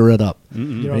doctor it up.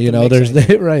 There's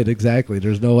right, exactly.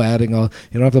 There's no adding all.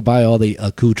 You don't have to buy all the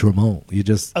accoutrement. You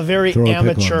just a very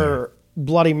amateur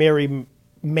Bloody Mary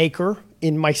maker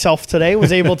in myself today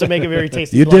was able to make a very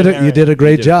tasty. You did it. Mary. You did a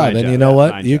great job, and job. you know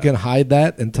what? Fine You job. can hide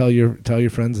that and tell your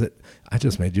friends that I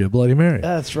just made you a Bloody Mary.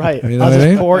 That's right. You know I'll what I just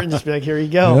mean? pour it and just be like, "Here you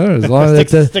go." As long as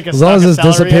Stick a it's stalk of celery in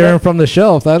disappearing it. from the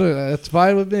shelf, that's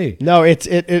fine with me. No, it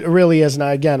really is.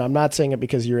 Now, again, I'm not saying it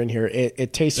because you're in here.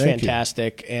 It tastes Thank you.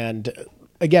 fantastic, and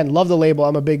again, love the label.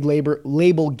 I'm a big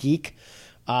label geek.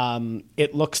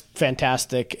 It looks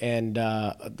fantastic, and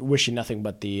wish you nothing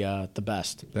but the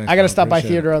best. Thanks, I got to man. stop by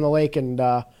Appreciate Theater on the Lake and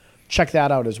check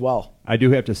that out as well. I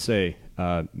do have to say,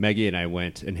 Maggie and I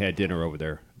went and had dinner over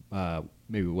there.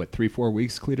 Maybe 3-4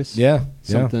 weeks, Cletus? Yeah,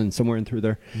 Something somewhere in through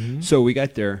there. So we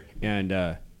got there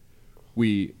and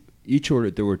we each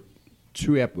ordered. There were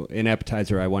two an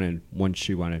appetizer I wanted, one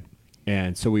she wanted,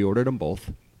 and so we ordered them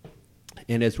both.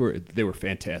 And they were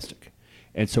fantastic.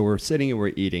 And so we're sitting and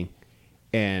we're eating,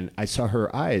 and I saw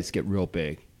her eyes get real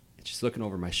big. And she's looking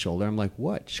over my shoulder. I'm like,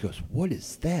 "What?" She goes, "What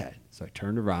is that?" So I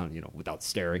turned around, without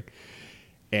staring,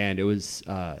 and it was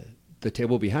the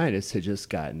table behind us had just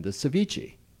gotten the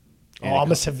ceviche. And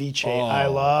I'm a ceviche. I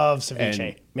love ceviche.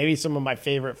 And- Maybe some of my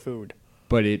favorite food.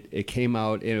 But it came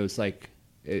out, and it was like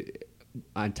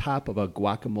on top of a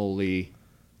guacamole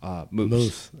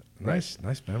mousse. Nice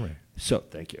memory. So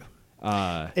thank you.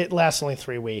 It lasts only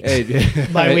 3 weeks. Hey,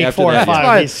 By week after 4 or that, 5,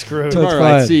 yeah. he's screwed. That's Tomorrow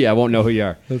I fine. see. I won't know who you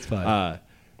are. That's fine.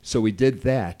 So we did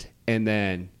that, and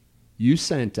then you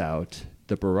sent out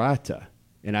the burrata,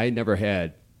 and I never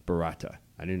had burrata.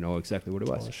 I didn't know exactly what it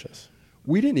was. Delicious.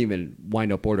 We didn't even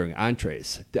wind up ordering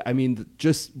entrees. I mean,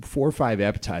 just 4 or 5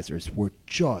 appetizers were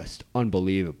just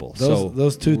unbelievable.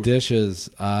 Those two dishes,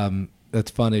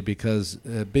 that's funny because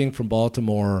being from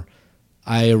Baltimore,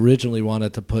 I originally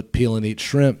wanted to put peel and eat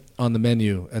shrimp on the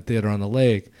menu at Theater on the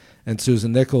Lake. And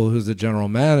Susan Nickel, who's the general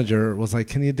manager, was like,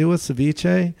 "Can you do a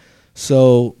ceviche?"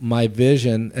 So my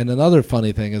vision, and another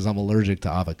funny thing is I'm allergic to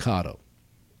avocado.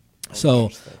 So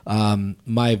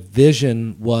my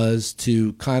vision was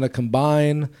to kind of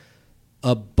combine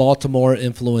a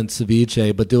Baltimore-influenced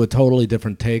ceviche, but do a totally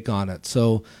different take on it.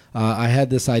 So I had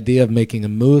this idea of making a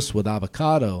mousse with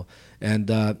avocado.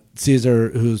 And Caesar,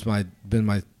 who's been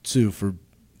my sous for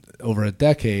over a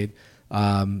decade,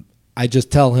 I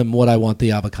just tell him what I want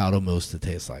the avocado mousse to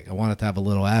taste like. I want it to have a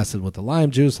little acid with the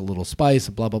lime juice, a little spice,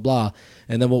 blah, blah, blah.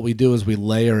 And then what we do is we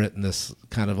layer it in this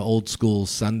kind of old school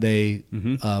Sunday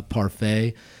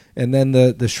parfait. And then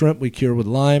the shrimp we cure with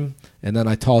lime, and then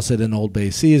I toss it in Old Bay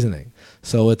seasoning.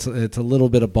 So it's a little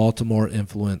bit of Baltimore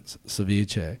influence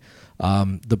ceviche.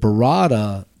 The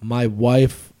burrata, my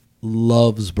wife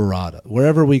loves burrata.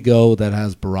 Wherever we go that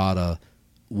has burrata,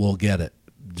 we'll get it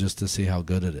just to see how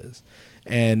good it is.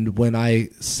 And when I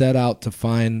set out to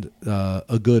find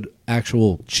a good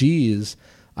actual cheese,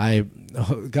 I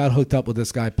got hooked up with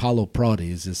this guy, Paolo Prodi.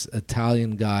 He's this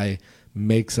Italian guy,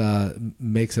 makes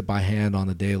it by hand on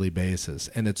a daily basis.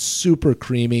 And it's super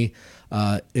creamy.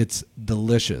 It's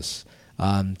delicious.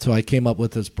 So I came up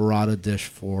with this burrata dish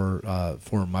for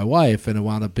my wife, and it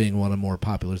wound up being one of the more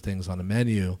popular things on the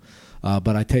menu.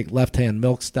 But I take Left Hand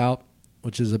Milk Stout,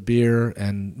 which is a beer,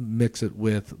 and mix it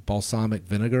with balsamic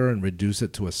vinegar and reduce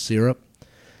it to a syrup.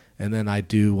 And then I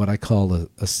do what I call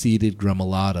a seeded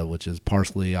gremolata, which is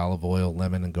parsley, olive oil,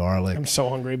 lemon, and garlic. I'm so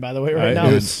hungry, by the way, right Right. now. It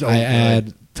And was so I good.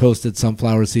 add toasted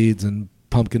sunflower seeds and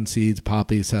pumpkin seeds,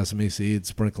 poppy, sesame seeds,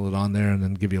 sprinkle it on there, and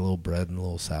then give you a little bread and a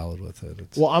little salad with it.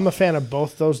 It's Well, I'm a fan of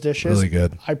both those dishes. really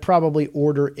good. I probably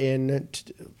order in,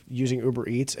 using Uber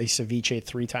Eats, a ceviche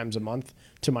 3 times a month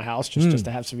to my house just to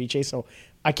have ceviche. So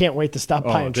I can't wait to stop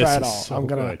by and this try it is all. so I'm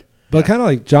gonna. good. But kind of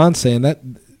like John's saying,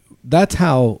 that's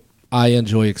how I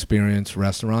enjoy experience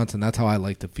restaurants, and that's how I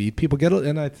like to feed people.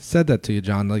 And I said that to you,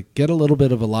 John. Like, get a little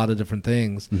bit of a lot of different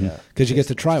things because you get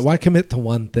to try. Why commit to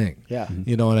one thing? Yeah.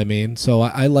 You know what I mean. So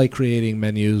I like creating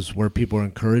menus where people are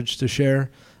encouraged to share.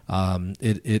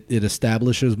 It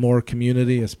establishes more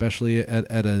community, especially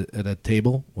at a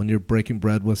table when you're breaking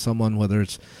bread with someone, whether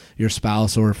it's your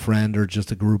spouse or a friend or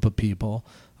just a group of people.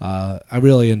 I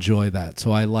really enjoy that.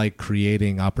 So I like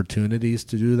creating opportunities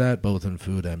to do that, both in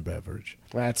food and beverage.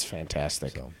 That's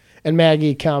fantastic. So. And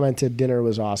Maggie commented, "Dinner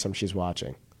was awesome." She's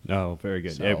watching. No, very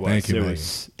good. So- It was. Thank you, it Maggie.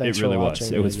 was. Thanks It for really was.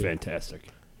 watching, It was Maggie. fantastic.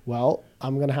 Well,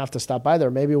 I'm gonna have to stop by there.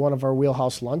 Maybe one of our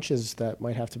wheelhouse lunches that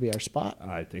might have to be our spot.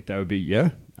 I think that would be. Yeah,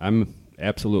 I'm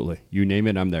absolutely. You name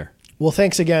it, I'm there. Well,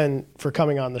 thanks again for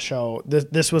coming on the show.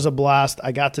 This was a blast.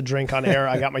 I got to drink on air.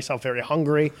 I got myself very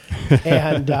hungry,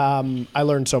 and I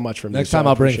learned so much from you. Next so time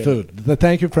I I'll bring appreciate it. food.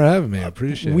 Thank you for having me. I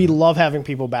appreciate We it. love having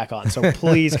people back on, so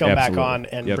please come back Absolutely. on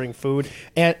and Yep. bring food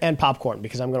and popcorn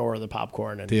because I'm going to order the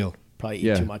popcorn and Deal. probably eat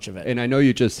Yeah, too much of it. And I know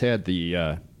you just had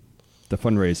the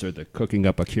fundraiser, the Cooking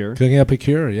Up a Cure. Cooking up a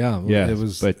cure, yeah. Yeah, It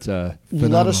was But Let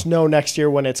phenomenal. us know next year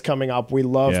when it's coming up. We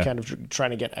love Yeah. kind of trying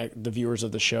to get the viewers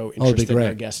of the show it'd be interested in great.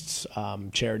 our guests'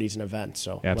 charities and events.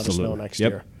 So let us Absolutely. know next Yep.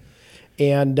 year.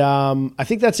 And I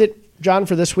think that's it John,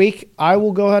 for this week. I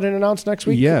will go ahead and announce next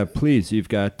week. Yeah, please. You've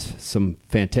got some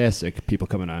fantastic people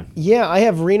coming on. Yeah, I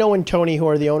have Reno and Tony, who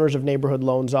are the owners of Neighborhood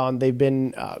Loans, on. They've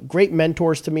been great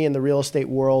mentors to me in the real estate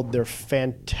world. They're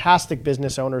fantastic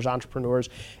business owners, entrepreneurs,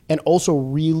 and also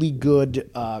really good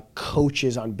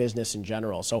coaches on business in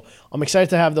general. So I'm excited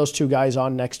to have those two guys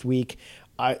on next week.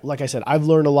 Like I said, I've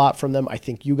learned a lot from them. I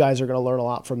think you guys are going to learn a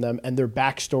lot from them, and their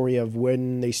backstory of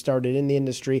when they started in the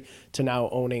industry to now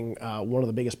owning one of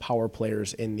the biggest power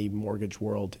players in the mortgage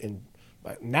world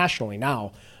nationally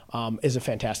now is a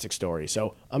fantastic story.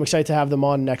 So I'm excited to have them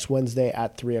on next Wednesday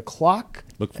at 3:00.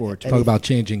 Look forward to Talk about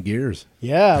changing gears.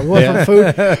 Yeah, well,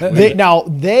 food.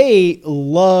 They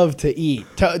love to eat.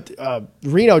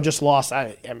 Reno just lost,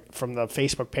 from the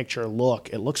Facebook picture it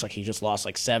looks like he just lost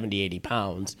like 70, 80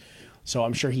 pounds. So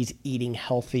I'm sure he's eating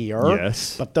healthier.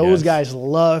 Yes. But those guys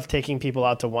love taking people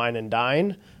out to wine and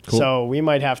dine. Cool. So we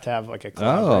might have to have like a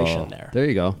collaboration there. There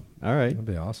you go. All right. That'd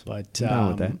be awesome. But I'm down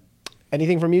with that.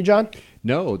 anything from you, John?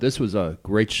 No, this was a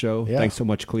great show. Yeah. Thanks so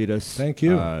much, Cletus. Thank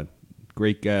you.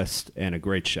 Great guest and a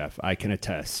great chef. I can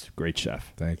attest. Great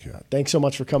chef. Thank you. Thanks so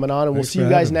much for coming on, and we'll Thanks see for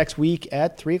you guys having me. next week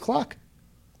at 3:00.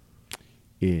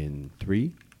 In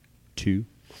 3, 2,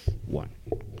 1.